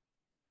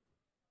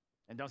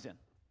and don't sin.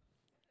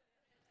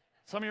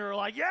 Some of you are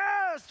like,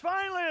 yes,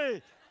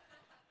 finally.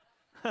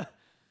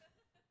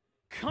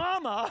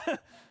 Comma.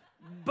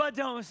 But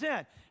don't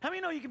sin. How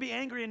many know you can be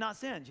angry and not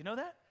sin? Do you know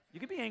that?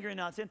 You can be angry and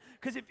not sin.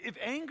 Because if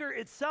anger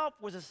itself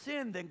was a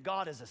sin, then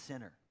God is a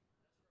sinner.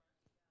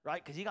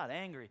 Right? Because he got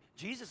angry.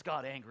 Jesus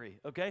got angry,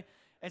 okay?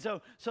 And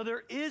so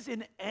there is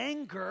an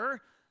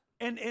anger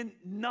and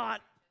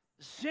not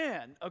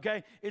sin,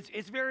 okay?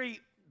 It's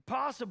very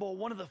possible.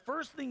 One of the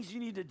first things you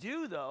need to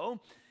do, though,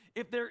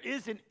 if there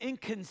is an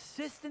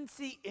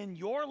inconsistency in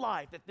your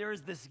life, if there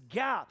is this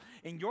gap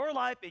in your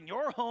life, in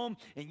your home,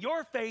 in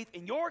your faith,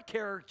 in your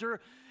character,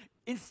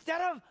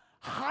 instead of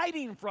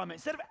hiding from it,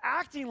 instead of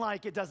acting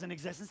like it doesn't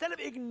exist, instead of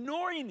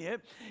ignoring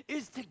it,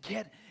 is to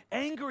get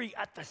angry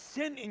at the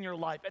sin in your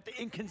life, at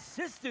the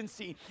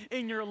inconsistency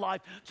in your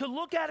life, to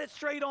look at it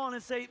straight on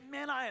and say,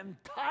 man, I am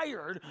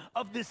tired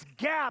of this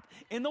gap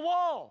in the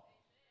wall.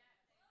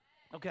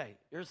 Okay,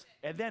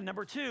 and then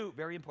number two,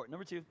 very important,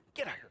 number two,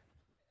 get out here.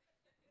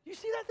 You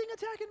see that thing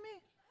attacking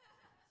me?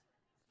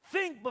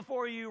 Think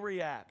before you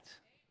react.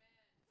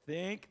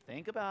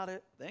 Think about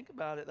it. Think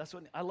about it. That's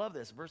what I love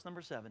this. Verse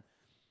number 7.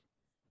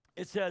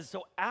 It says,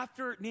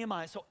 after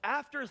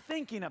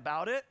thinking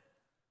about it,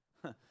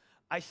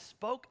 I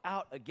spoke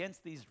out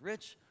against these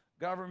rich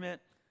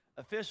government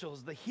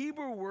officials. The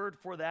Hebrew word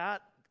for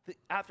that,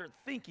 after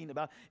thinking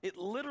about it,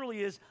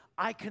 literally is,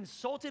 I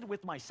consulted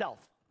with myself.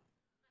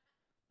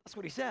 That's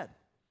what he said.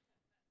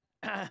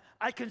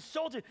 I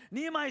consulted.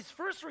 Nehemiah's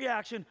first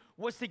reaction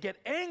was to get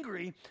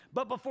angry,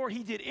 but before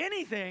he did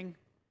anything,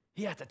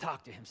 he had to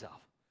talk to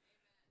himself.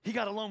 He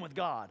got alone with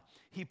God.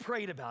 He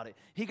prayed about it.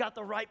 He got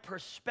the right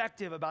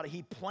perspective about it.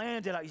 He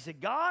planned it out. He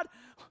said, God,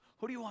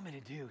 what do you want me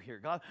to do here?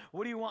 God,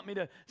 what do you want me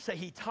to say?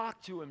 He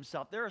talked to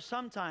himself. There are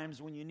some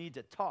times when you need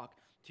to talk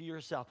to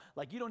yourself.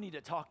 Like you don't need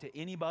to talk to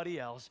anybody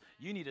else.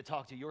 You need to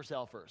talk to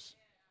yourself first.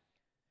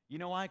 You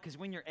know why? Because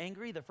when you're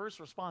angry, the first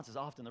response is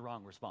often the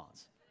wrong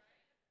response.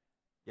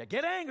 Yeah,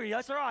 get angry.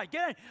 That's all right.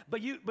 Get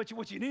angry. But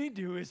what you need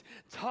to do is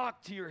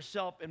talk to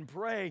yourself and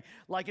pray,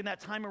 like in that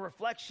time of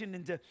reflection,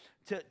 and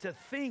to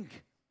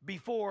think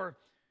before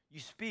you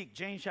speak.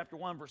 James chapter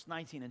 1, verse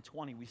 19 and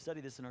 20. We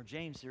studied this in our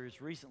James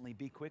series recently.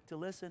 Be quick to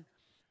listen,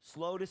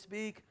 slow to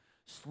speak,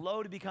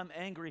 slow to become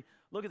angry.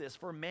 Look at this.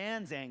 For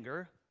man's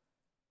anger,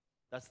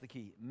 that's the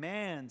key.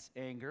 Man's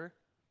anger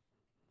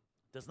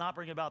does not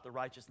bring about the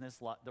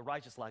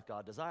righteous life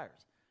God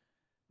desires.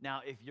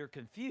 Now, if you're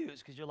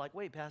confused, because you're like,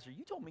 wait, Pastor,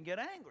 you told me to get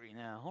angry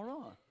now. Hold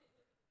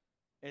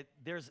on.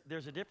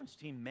 There's a difference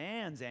between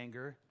man's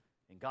anger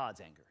and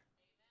God's anger.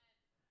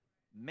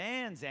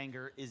 Man's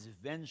anger is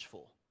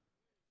vengeful,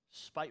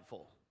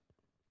 spiteful.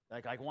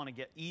 Like, I want to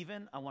get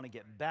even. I want to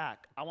get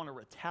back. I want to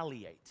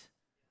retaliate.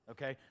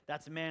 Okay?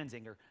 That's man's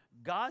anger.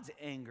 God's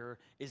anger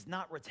is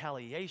not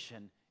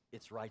retaliation.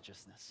 It's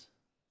righteousness.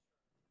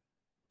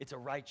 It's a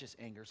righteous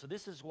anger. So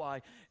this is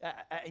why,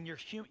 and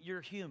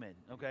you're human,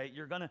 okay?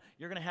 You're gonna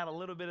have a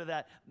little bit of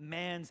that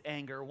man's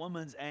anger,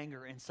 woman's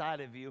anger inside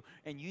of you,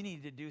 and you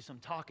need to do some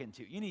talking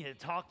to. You need to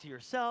talk to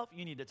yourself.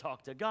 You need to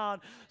talk to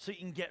God, so you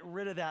can get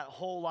rid of that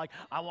whole like,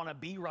 I want to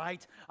be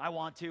right. I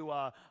want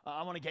to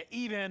get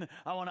even.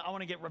 I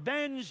want to get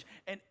revenge,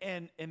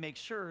 and make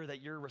sure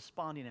that you're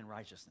responding in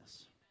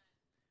righteousness.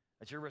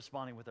 That you're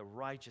responding with a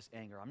righteous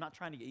anger. I'm not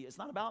trying to get. It's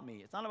not about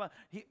me. It's not about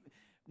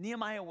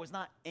Nehemiah was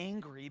not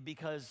angry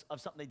because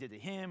of something they did to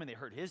him and they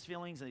hurt his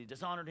feelings and they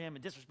dishonored him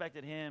and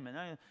disrespected him.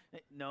 And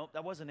no,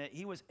 that wasn't it.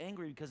 He was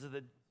angry because of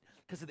the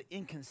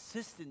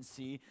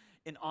inconsistency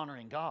in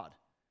honoring God.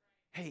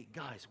 Hey,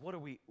 guys, what are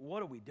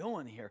we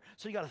doing here?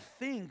 So you got to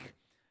think,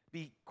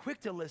 be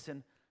quick to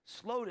listen,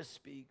 slow to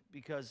speak,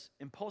 because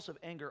impulsive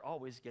anger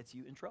always gets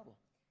you in trouble.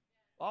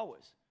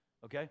 Always,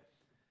 okay?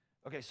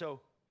 Okay,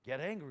 so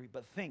get angry,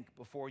 but think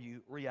before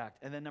you react.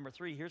 And then number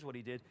 3, here's what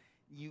he did.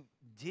 You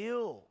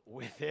deal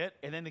with it,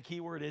 and then the key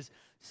word is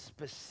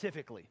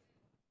specifically.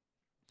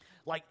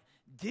 Like,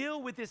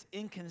 deal with this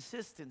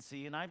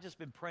inconsistency, and I've just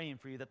been praying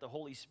for you that the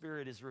Holy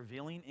Spirit is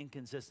revealing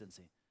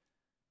inconsistency.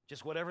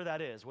 Just whatever that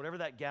is, whatever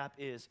that gap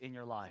is in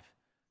your life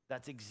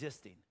that's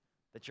existing,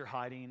 that you're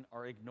hiding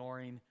or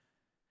ignoring.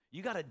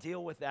 You got to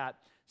deal with that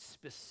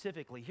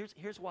specifically.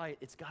 Here's why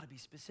it's got to be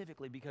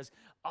specifically, because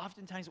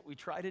oftentimes what we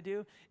try to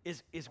do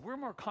is we're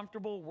more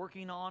comfortable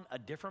working on a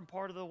different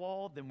part of the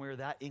wall than where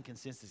that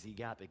inconsistency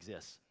gap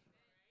exists.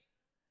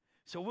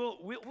 So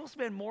we'll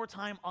spend more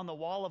time on the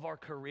wall of our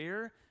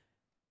career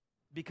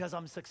because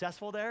I'm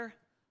successful there.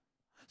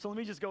 So let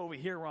me just go over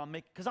here where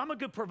because I'm a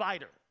good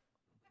provider.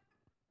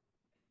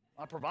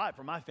 I provide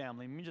for my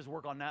family. Let me just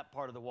work on that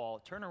part of the wall.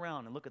 Turn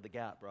around and look at the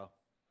gap, bro.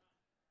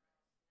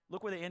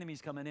 Look where the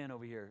enemy's coming in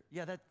over here.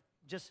 Yeah, that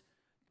just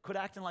quit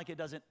acting like it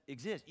doesn't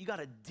exist. You got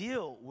to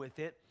deal with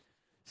it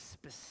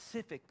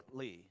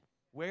specifically.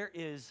 Where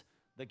is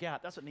the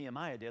gap? That's what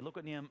Nehemiah did. Look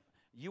what Nehemiah,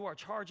 you are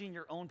charging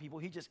your own people.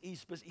 He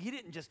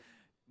didn't just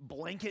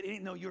blanket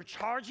it. No, you're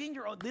charging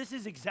your own. This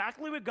is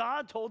exactly what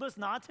God told us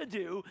not to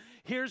do.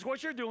 Here's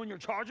what you're doing. You're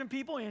charging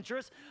people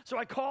interest. So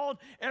I called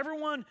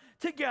everyone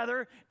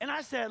together and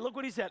I said, look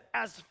what he said.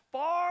 As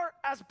far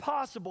as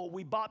possible,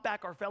 we bought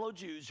back our fellow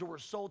Jews who were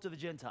sold to the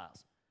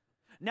Gentiles.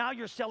 Now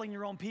you're selling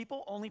your own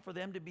people only for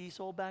them to be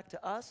sold back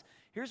to us.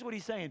 Here's what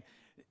he's saying.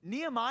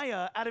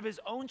 Nehemiah, out of his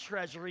own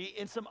treasury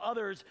and some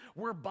others,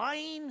 were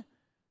buying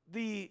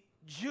the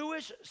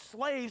Jewish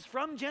slaves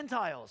from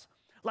Gentiles.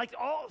 Like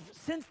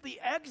since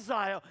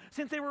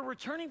they were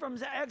returning from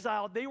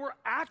exile, they were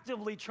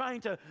actively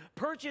trying to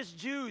purchase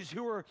Jews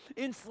who were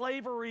in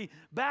slavery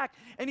back.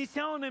 And he's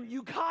telling them,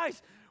 you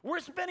guys, we're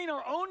spending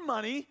our own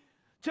money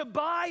to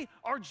buy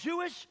our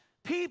Jewish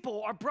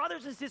people, our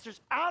brothers and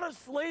sisters, out of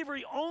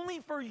slavery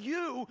only for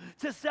you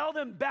to sell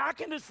them back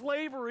into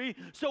slavery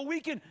so we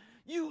can,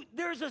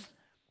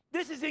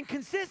 this is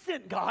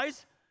inconsistent,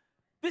 guys.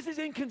 This is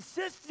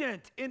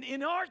inconsistent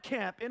in our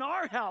camp, in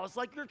our house.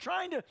 Like you're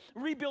trying to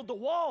rebuild the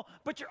wall,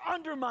 but you're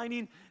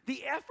undermining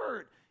the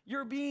effort.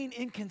 You're being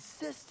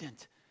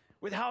inconsistent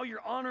with how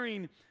you're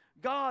honoring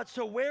God.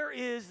 So where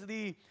is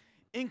the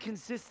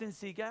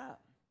inconsistency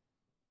gap?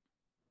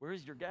 Where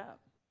is your gap?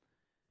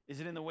 Is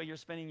it in the way you're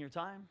spending your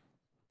time?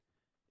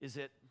 Is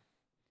it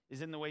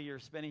in the way you're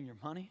spending your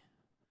money?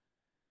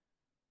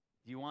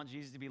 Do you want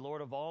Jesus to be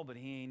Lord of all, but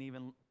he ain't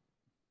even...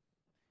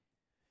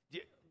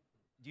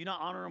 Do you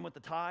not honor him with the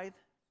tithe,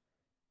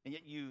 and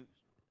yet you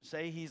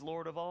say he's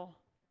Lord of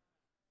all?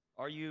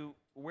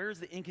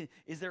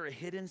 Is there a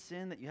hidden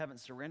sin that you haven't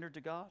surrendered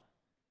to God?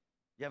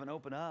 You haven't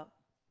opened up,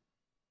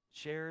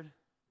 shared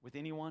with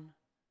anyone?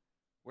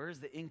 Where's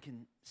the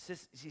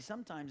inconsistency? See,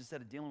 sometimes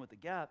instead of dealing with the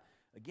gap,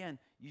 again,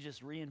 you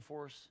just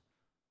reinforce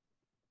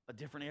a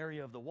different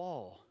area of the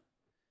wall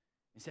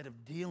instead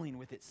of dealing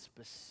with it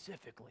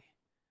specifically.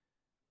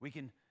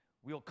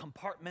 We'll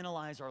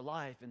compartmentalize our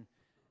life and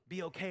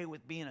be okay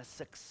with being a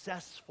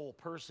successful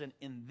person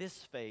in this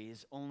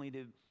phase, only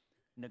to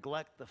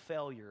neglect the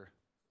failure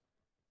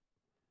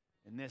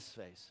in this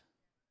phase.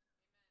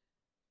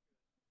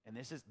 And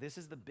this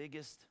is the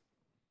biggest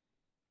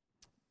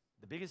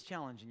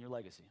challenge in your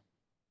legacy,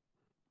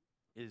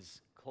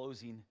 is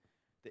closing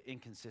the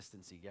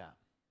inconsistency gap.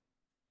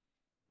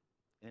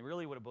 And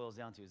really what it boils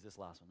down to is this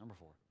last one, number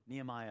 4.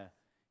 Nehemiah,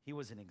 he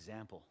was an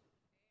example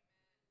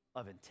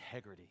of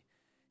integrity.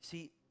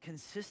 See,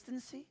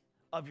 consistency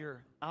of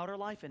your outer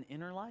life and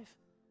inner life,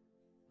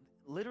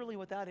 literally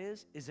what that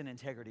is an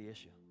integrity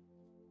issue.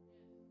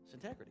 It's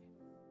integrity.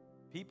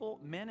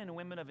 People, men and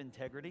women of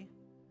integrity,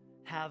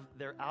 have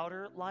their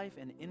outer life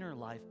and inner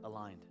life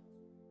aligned.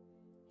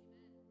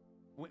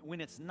 When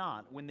it's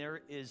not, when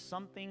there is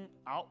something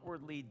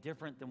outwardly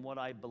different than what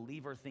I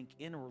believe or think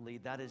inwardly,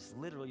 that is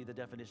literally the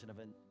definition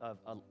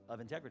of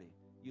integrity.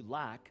 You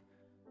lack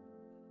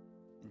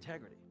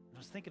integrity. I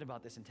was thinking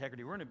about this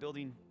integrity. We're in a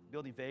building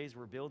phase.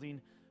 We're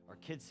building our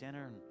kids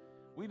center, and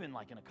we've been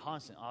like in a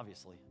constant,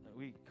 obviously,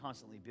 we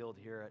constantly build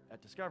here at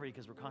Discovery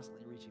because we're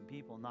constantly reaching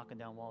people, knocking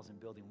down walls and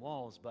building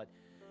walls. But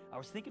I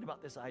was thinking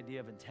about this idea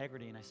of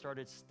integrity, and I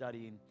started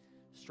studying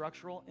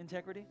structural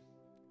integrity.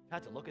 I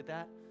had to look at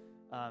that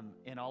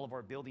in all of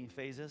our building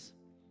phases.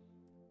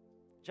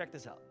 Check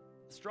this out.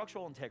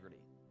 Structural integrity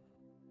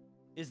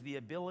is the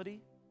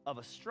ability of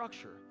a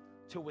structure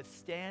to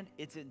withstand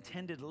its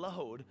intended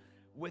load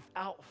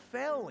without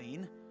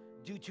failing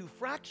due to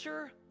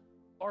fracture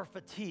or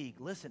fatigue.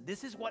 Listen,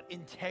 this is what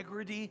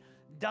integrity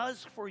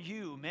does for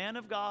you, man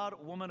of God,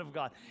 woman of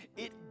God.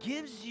 It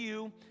gives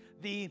you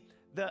the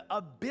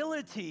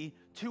ability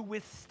to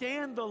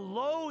withstand the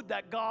load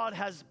that God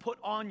has put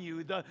on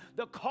you, the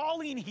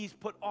calling he's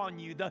put on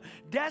you, the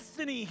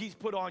destiny he's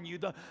put on you,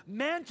 the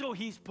mantle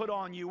he's put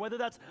on you, whether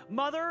that's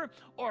mother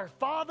or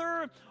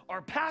father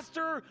or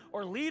pastor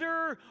or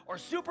leader or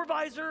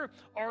supervisor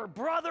or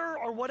brother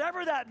or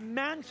whatever that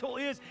mantle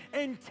is.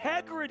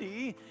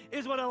 Integrity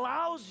is what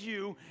allows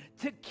you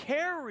to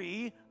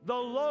carry the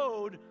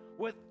load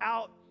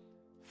without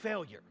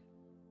failure,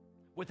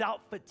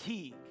 without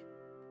fatigue.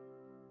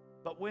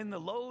 But when the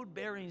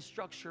load-bearing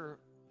structure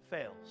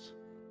fails,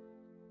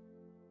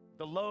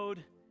 the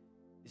load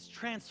is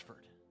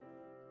transferred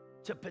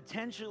to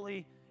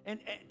potentially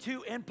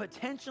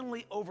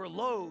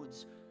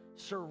overloads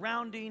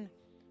surrounding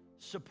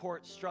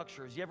support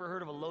structures. You ever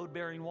heard of a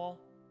load-bearing wall?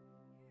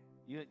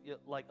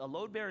 Like a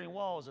load-bearing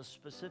wall is a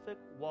specific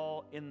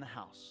wall in the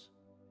house,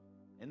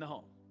 in the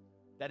home,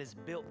 that is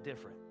built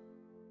different.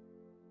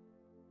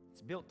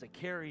 It's built to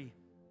carry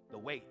the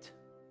weight.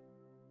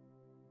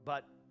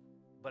 But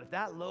if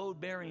that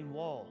load-bearing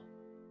wall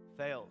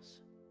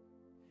fails,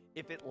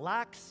 if it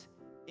lacks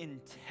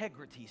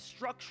integrity,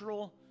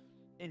 structural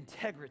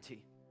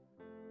integrity,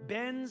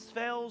 bends,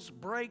 fails,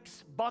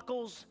 breaks,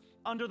 buckles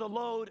under the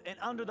load and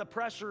under the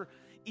pressure,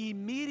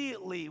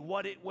 immediately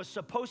what it was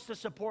supposed to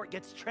support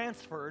gets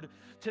transferred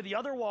to the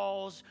other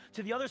walls,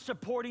 to the other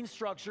supporting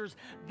structures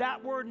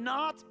that were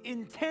not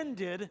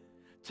intended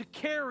to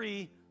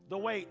carry the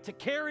weight, to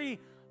carry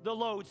the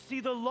load. See,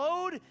 the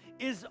load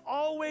is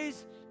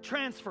always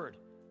transferred.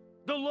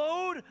 The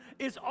load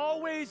is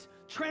always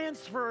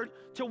transferred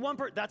to one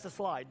person. That's a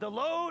slide. The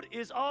load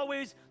is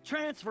always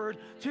transferred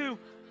to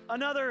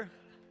another.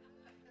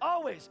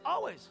 Always.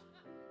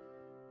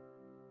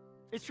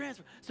 It's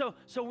transferred.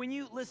 So when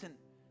you, listen,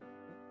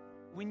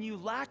 when you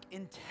lack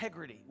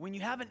integrity, when you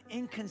have an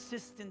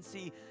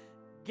inconsistency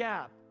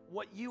gap,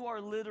 what you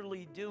are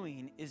literally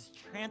doing is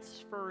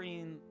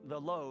transferring the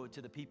load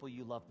to the people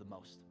you love the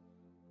most.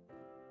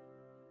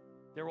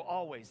 There will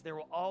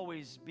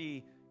always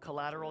be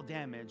collateral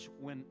damage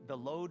when the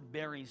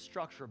load-bearing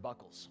structure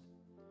buckles.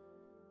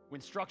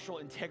 When structural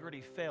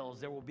integrity fails,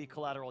 there will be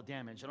collateral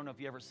damage. I don't know if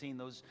you've ever seen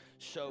those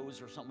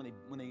shows or something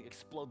when they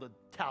explode the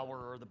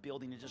tower or the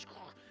building.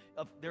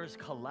 There's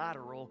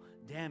collateral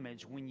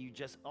damage when you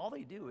just, all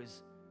they do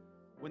is,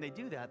 when they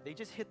do that, they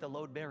just hit the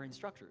load-bearing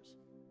structures.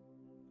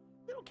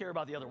 They don't care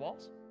about the other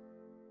walls.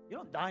 You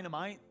don't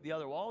dynamite the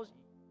other walls.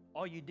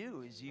 All you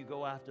do is you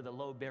go after the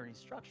load-bearing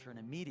structure, and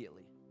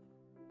immediately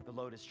the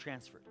load is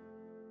transferred.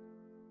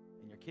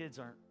 And your kids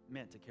aren't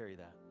meant to carry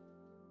that.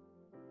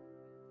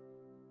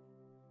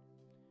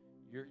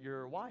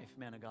 Your wife,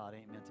 man of God,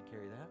 ain't meant to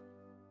carry that.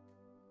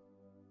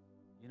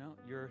 You know,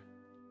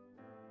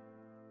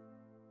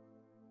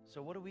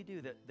 so what do we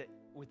do that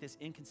with this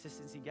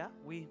inconsistency gap?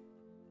 We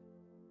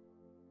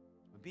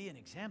would be an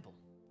example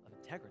of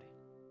integrity.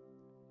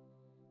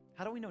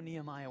 How do we know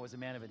Nehemiah was a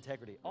man of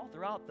integrity? All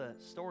throughout the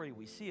story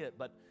we see it,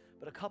 but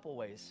a couple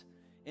ways.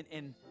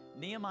 In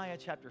Nehemiah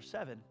chapter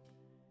 7,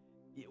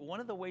 one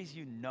of the ways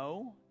you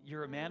know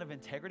you're a man of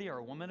integrity or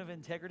a woman of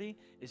integrity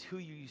is who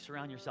you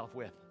surround yourself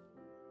with.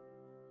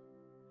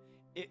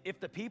 If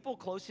the people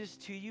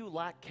closest to you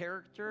lack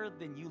character,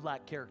 then you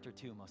lack character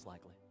too, most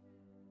likely.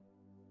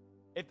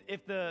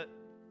 If the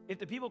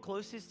people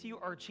closest to you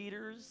are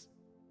cheaters,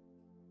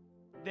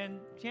 then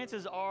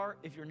chances are,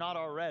 if you're not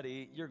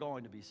already, you're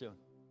going to be soon.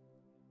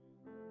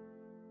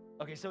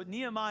 Okay, so in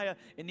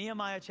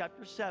Nehemiah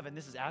chapter 7,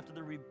 this is after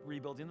the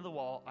rebuilding of the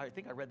wall. I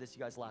think I read this to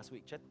you guys last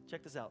week.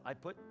 Check this out. I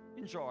put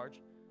in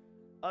charge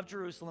of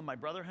Jerusalem my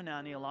brother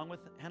Hanani, along with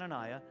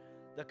Hananiah,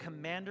 the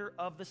commander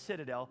of the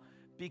citadel,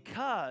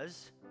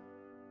 because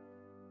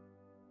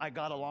I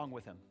got along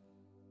with him.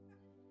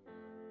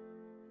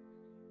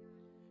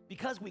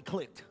 Because we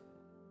clicked.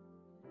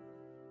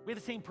 We have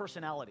the same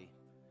personality.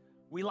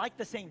 We like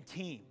the same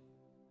team.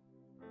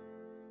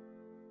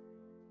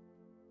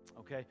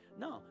 Okay?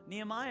 No,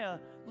 Nehemiah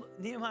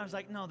was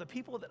like, no, the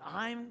people that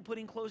I'm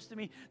putting close to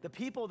me, the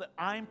people that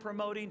I'm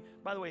promoting,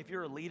 by the way, if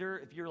you're a leader,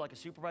 if you're like a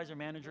supervisor,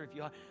 manager, if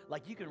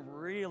you can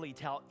really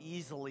tell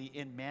easily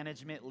in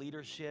management,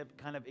 leadership,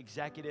 kind of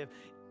executive,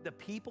 the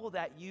people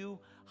that you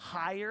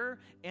hire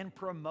and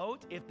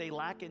promote, if they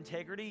lack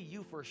integrity,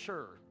 you for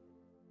sure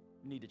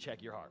need to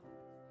check your heart.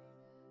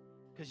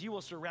 Because you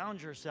will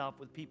surround yourself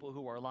with people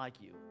who are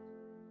like you.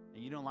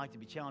 And you don't like to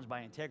be challenged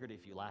by integrity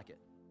if you lack it.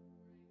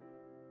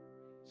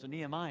 So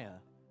Nehemiah,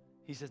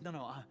 he says,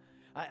 no,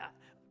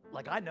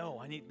 I know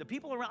I need the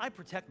people around. I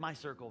protect my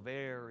circle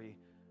very,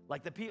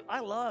 Like the people,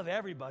 I love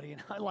everybody,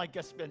 and I like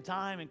to spend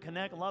time and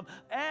connect and love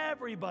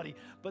everybody.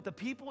 But the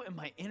people in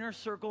my inner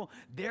circle,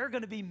 they're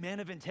going to be men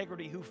of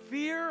integrity who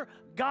fear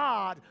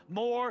God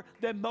more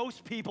than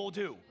most people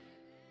do.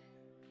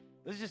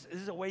 This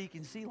is a way you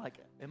can see, like,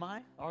 am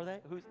I? Are they?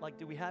 Who's like?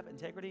 Do we have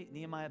integrity?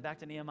 Nehemiah, back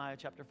to Nehemiah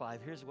chapter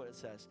 5. Here's what it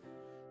says.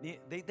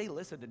 They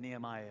listened to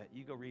Nehemiah.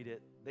 You go read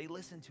it. They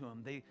listened to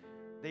him.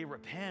 They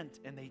repent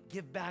and they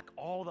give back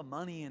all the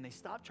money and they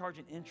stop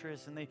charging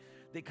interest and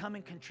they come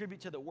and contribute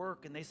to the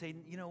work and they say,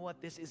 you know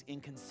what, this is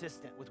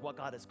inconsistent with what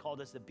God has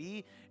called us to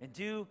be and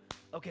do.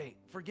 Okay,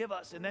 forgive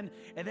us. And then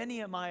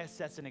Nehemiah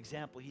sets an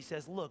example. He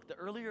says, look, the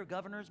earlier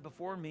governors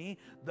before me,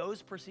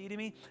 those preceding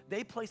me,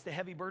 they placed a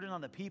heavy burden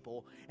on the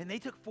people and they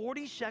took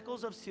 40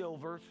 shekels of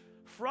silver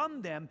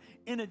from them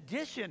in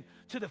addition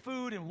to the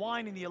food and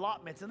wine and the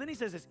allotments. And then he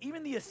says this,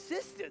 even the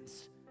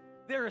assistants,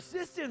 their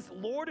assistants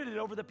lorded it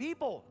over the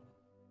people.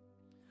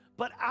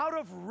 But out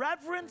of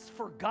reverence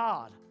for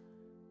God,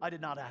 I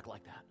did not act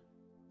like that.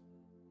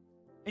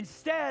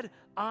 Instead,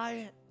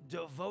 I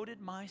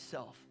devoted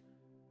myself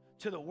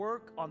to the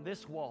work on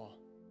this wall,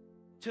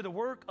 to the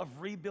work of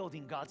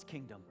rebuilding God's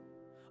kingdom.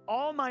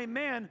 All my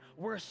men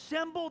were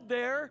assembled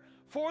there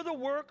for the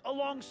work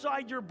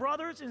alongside your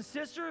brothers and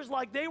sisters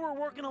like they were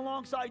working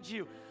alongside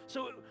you.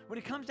 So when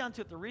it comes down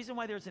to it, the reason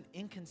why there's an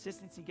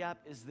inconsistency gap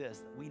is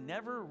this. We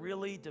never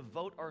really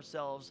devote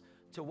ourselves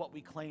to what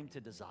we claim to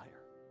desire.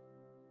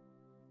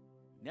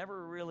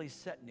 Never really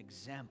set an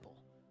example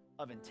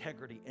of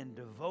integrity and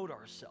devote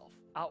ourselves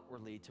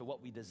outwardly to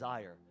what we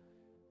desire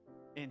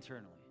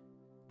internally.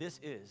 This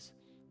is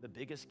the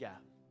biggest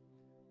gap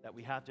that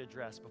we have to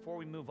address before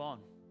we move on,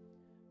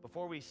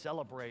 before we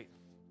celebrate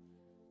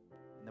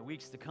in the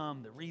weeks to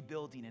come, the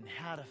rebuilding and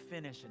how to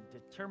finish and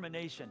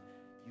determination.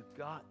 You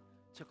got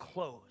to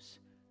close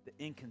the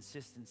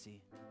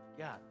inconsistency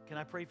gap. Can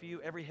I pray for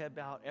you? Every head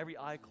bowed, every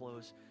eye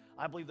closed.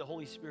 I believe the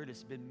Holy Spirit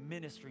has been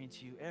ministering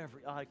to you,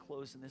 every eye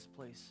closed in this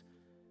place.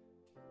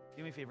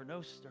 Do me a favor,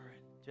 no stirring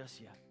just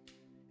yet.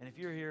 And if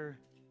you're here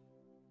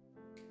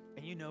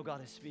and you know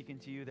God is speaking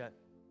to you, that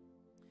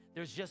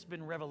there's just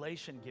been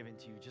revelation given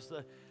to you,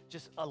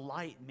 just a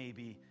light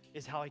maybe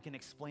is how I can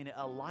explain it.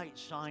 A light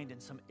shined in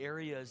some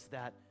areas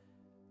that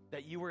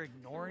you were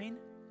ignoring.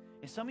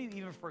 And some of you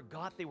even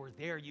forgot they were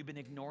there. You've been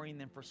ignoring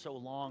them for so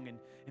long and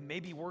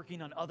maybe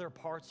working on other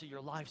parts of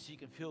your life so you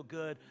can feel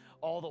good.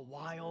 All the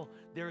while,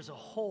 there's a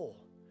hole.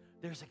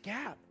 There's a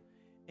gap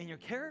in your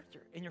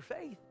character, in your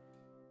faith,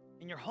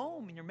 in your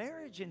home, in your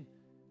marriage. And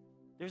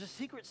there's a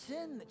secret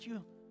sin that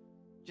you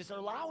just are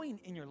allowing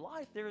in your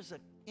life. There's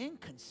an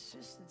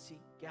inconsistency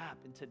gap.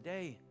 And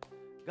today,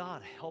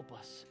 God, help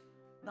us.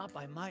 Not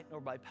by might nor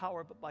by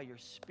power, but by your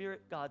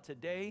Spirit, God.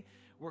 Today,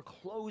 we're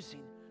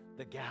closing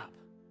the gap.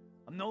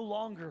 I'm no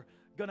longer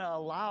going to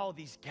allow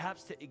these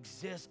gaps to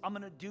exist. I'm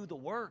going to do the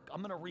work. I'm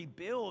going to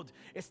rebuild.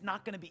 It's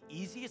not going to be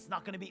easy. It's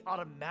not going to be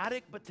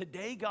automatic. But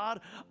today, God,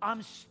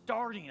 I'm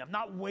starting. I'm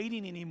not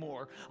waiting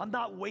anymore. I'm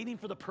not waiting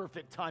for the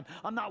perfect time.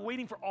 I'm not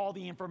waiting for all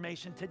the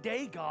information.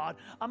 Today, God,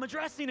 I'm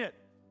addressing it.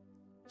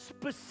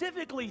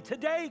 Specifically,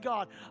 today,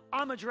 God,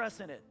 I'm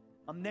addressing it.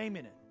 I'm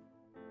naming it.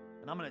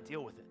 And I'm going to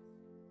deal with it.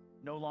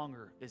 No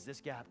longer is this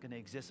gap going to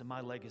exist in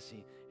my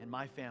legacy, in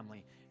my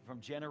family,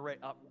 from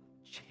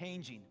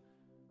changing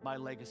my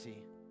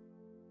legacy,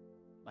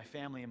 my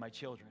family, and my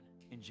children,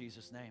 in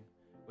Jesus' name.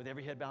 With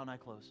every head bowed and eye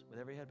closed. With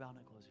every head bowed and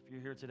eye closed. If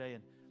you're here today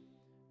and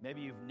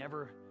maybe you've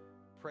never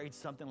prayed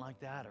something like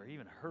that or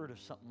even heard of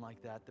something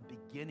like that, the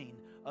beginning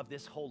of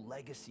this whole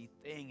legacy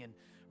thing and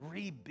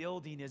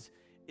rebuilding is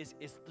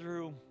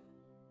through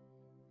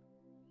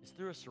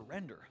a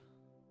surrender.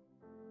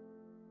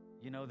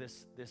 You know,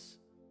 this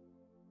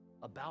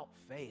about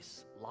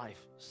face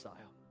lifestyle.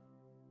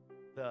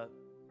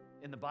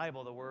 In the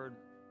Bible, the word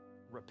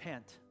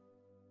repent,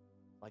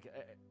 like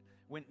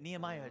when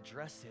Nehemiah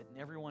addressed it and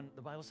everyone,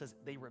 the Bible says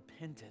they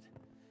repented.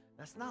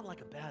 That's not like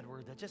a bad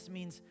word. That just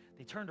means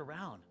they turned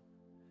around.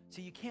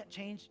 See, you can't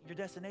change your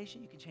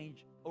destination. You can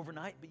change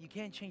overnight, but you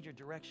can't change your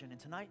direction. And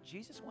tonight,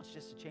 Jesus wants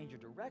just to change your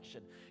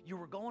direction. You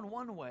were going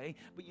one way,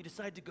 but you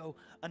decided to go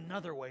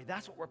another way.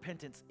 That's what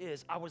repentance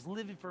is. I was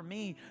living for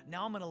me.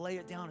 Now I'm going to lay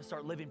it down and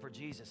start living for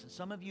Jesus. And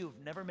some of you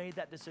have never made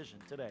that decision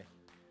today.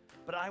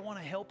 But I want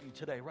to help you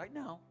today, right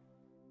now,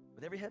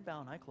 with every head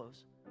bowed and eye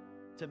closed,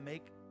 to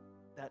make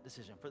that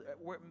decision.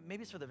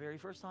 Maybe it's for the very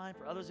first time.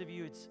 For others of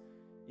you,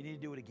 you need to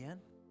do it again.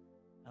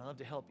 I'd love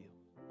to help you.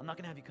 I'm not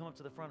going to have you come up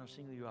to the front or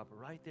single you up.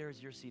 Right there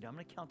is your seat. I'm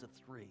going to count to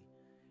 3.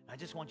 I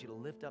just want you to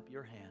lift up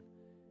your hand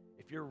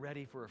if you're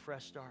ready for a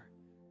fresh start,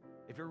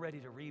 if you're ready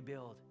to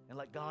rebuild and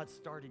let God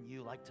start in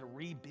you, like to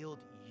rebuild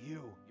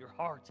you, your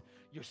heart,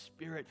 your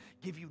spirit,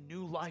 give you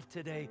new life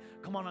today.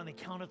 Come on the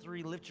count of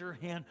 3, lift your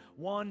hand.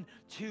 1,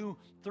 2,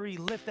 3,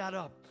 lift that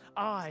up.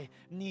 I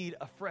need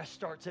a fresh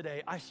start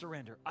today. I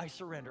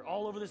surrender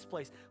all over this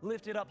place.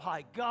 Lift it up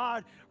high.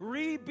 God,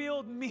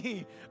 rebuild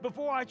me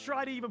before I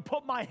try to even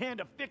put my hand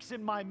to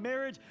fixing my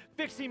marriage,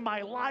 fixing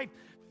my life,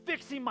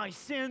 fixing my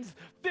sins,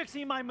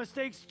 fixing my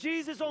mistakes.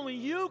 Jesus, only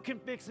you can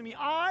fix me.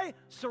 I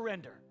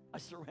surrender.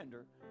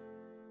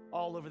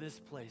 all over this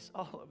place,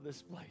 all over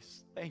this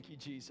place. Thank you,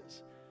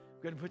 Jesus.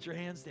 Go ahead and put your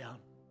hands down.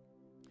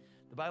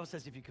 The Bible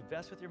says if you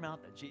confess with your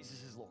mouth that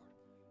Jesus is Lord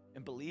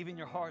and believe in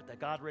your heart that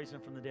God raised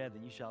him from the dead,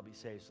 then you shall be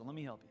saved. So let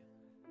me help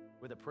you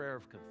with a prayer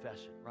of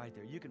confession right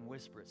there. You can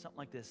whisper it, something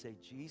like this. Say,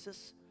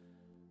 Jesus,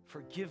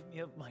 forgive me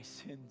of my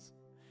sins,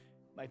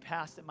 my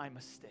past and my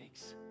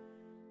mistakes.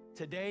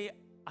 Today,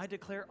 I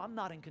declare I'm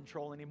not in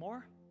control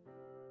anymore.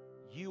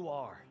 You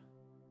are.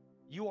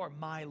 You are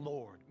my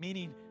Lord,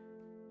 meaning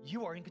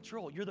you are in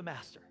control. You're the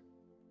master.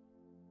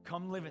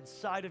 Come live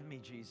inside of me,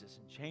 Jesus,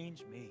 and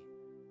change me.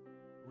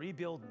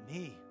 Rebuild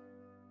me,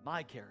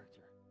 my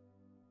character,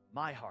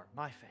 my heart,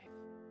 my faith.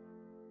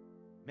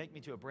 Make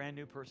me to a brand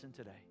new person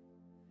today.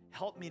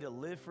 Help me to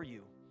live for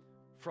you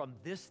from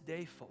this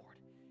day forward.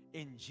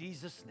 In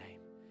Jesus' name.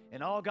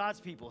 And all God's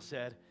people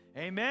said,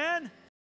 amen.